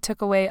 you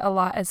took away a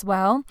lot as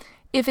well.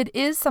 If it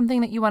is something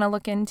that you want to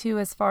look into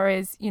as far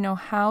as,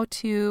 how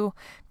to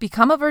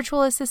become a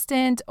virtual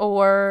assistant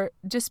or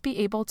just be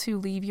able to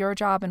leave your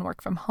job and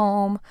work from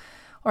home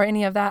or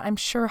any of that, I'm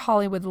sure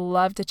Holly would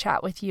love to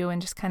chat with you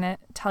and just kind of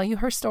tell you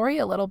her story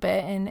a little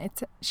bit. And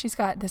she's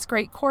got this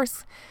great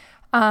course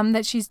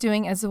that she's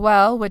doing as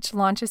well, which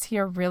launches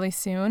here really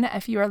soon.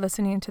 If you are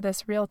listening to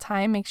this real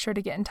time, make sure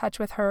to get in touch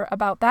with her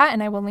about that,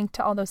 and I will link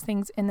to all those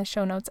things in the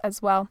show notes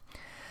as well.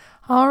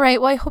 All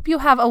right, well, I hope you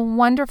have a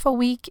wonderful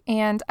week,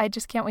 and I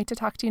just can't wait to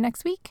talk to you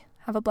next week.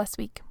 Have a blessed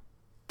week.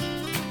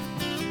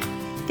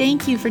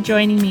 Thank you for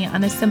joining me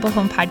on the Simple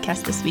Home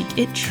Podcast this week.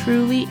 It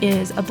truly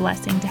is a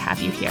blessing to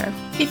have you here.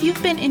 If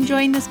you've been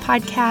enjoying this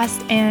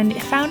podcast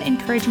and found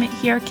encouragement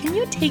here, can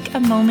you take a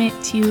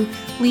moment to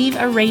leave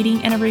a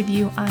rating and a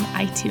review on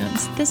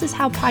iTunes? This is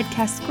how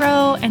podcasts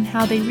grow and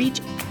how they reach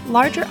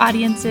larger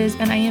audiences,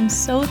 and I am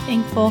so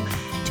thankful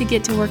to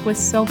get to work with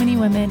so many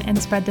women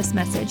and spread this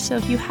message. So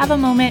if you have a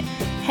moment,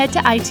 head to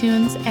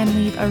iTunes and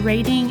leave a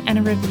rating and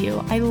a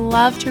review. I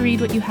love to read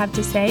what you have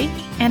to say,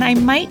 and I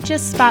might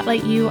just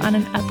spotlight you on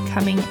an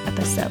upcoming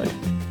episode.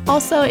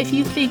 Also, if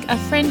you think a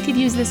friend could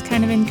use this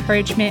kind of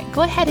encouragement,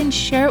 go ahead and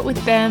share it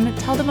with them.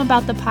 Tell them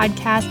about the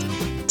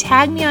podcast.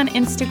 Tag me on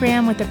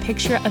Instagram with a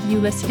picture of you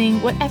listening,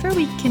 whatever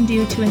we can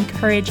do to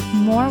encourage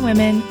more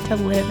women to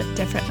live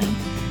differently.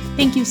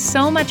 Thank you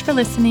so much for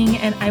listening,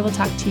 and I will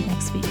talk to you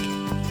next week.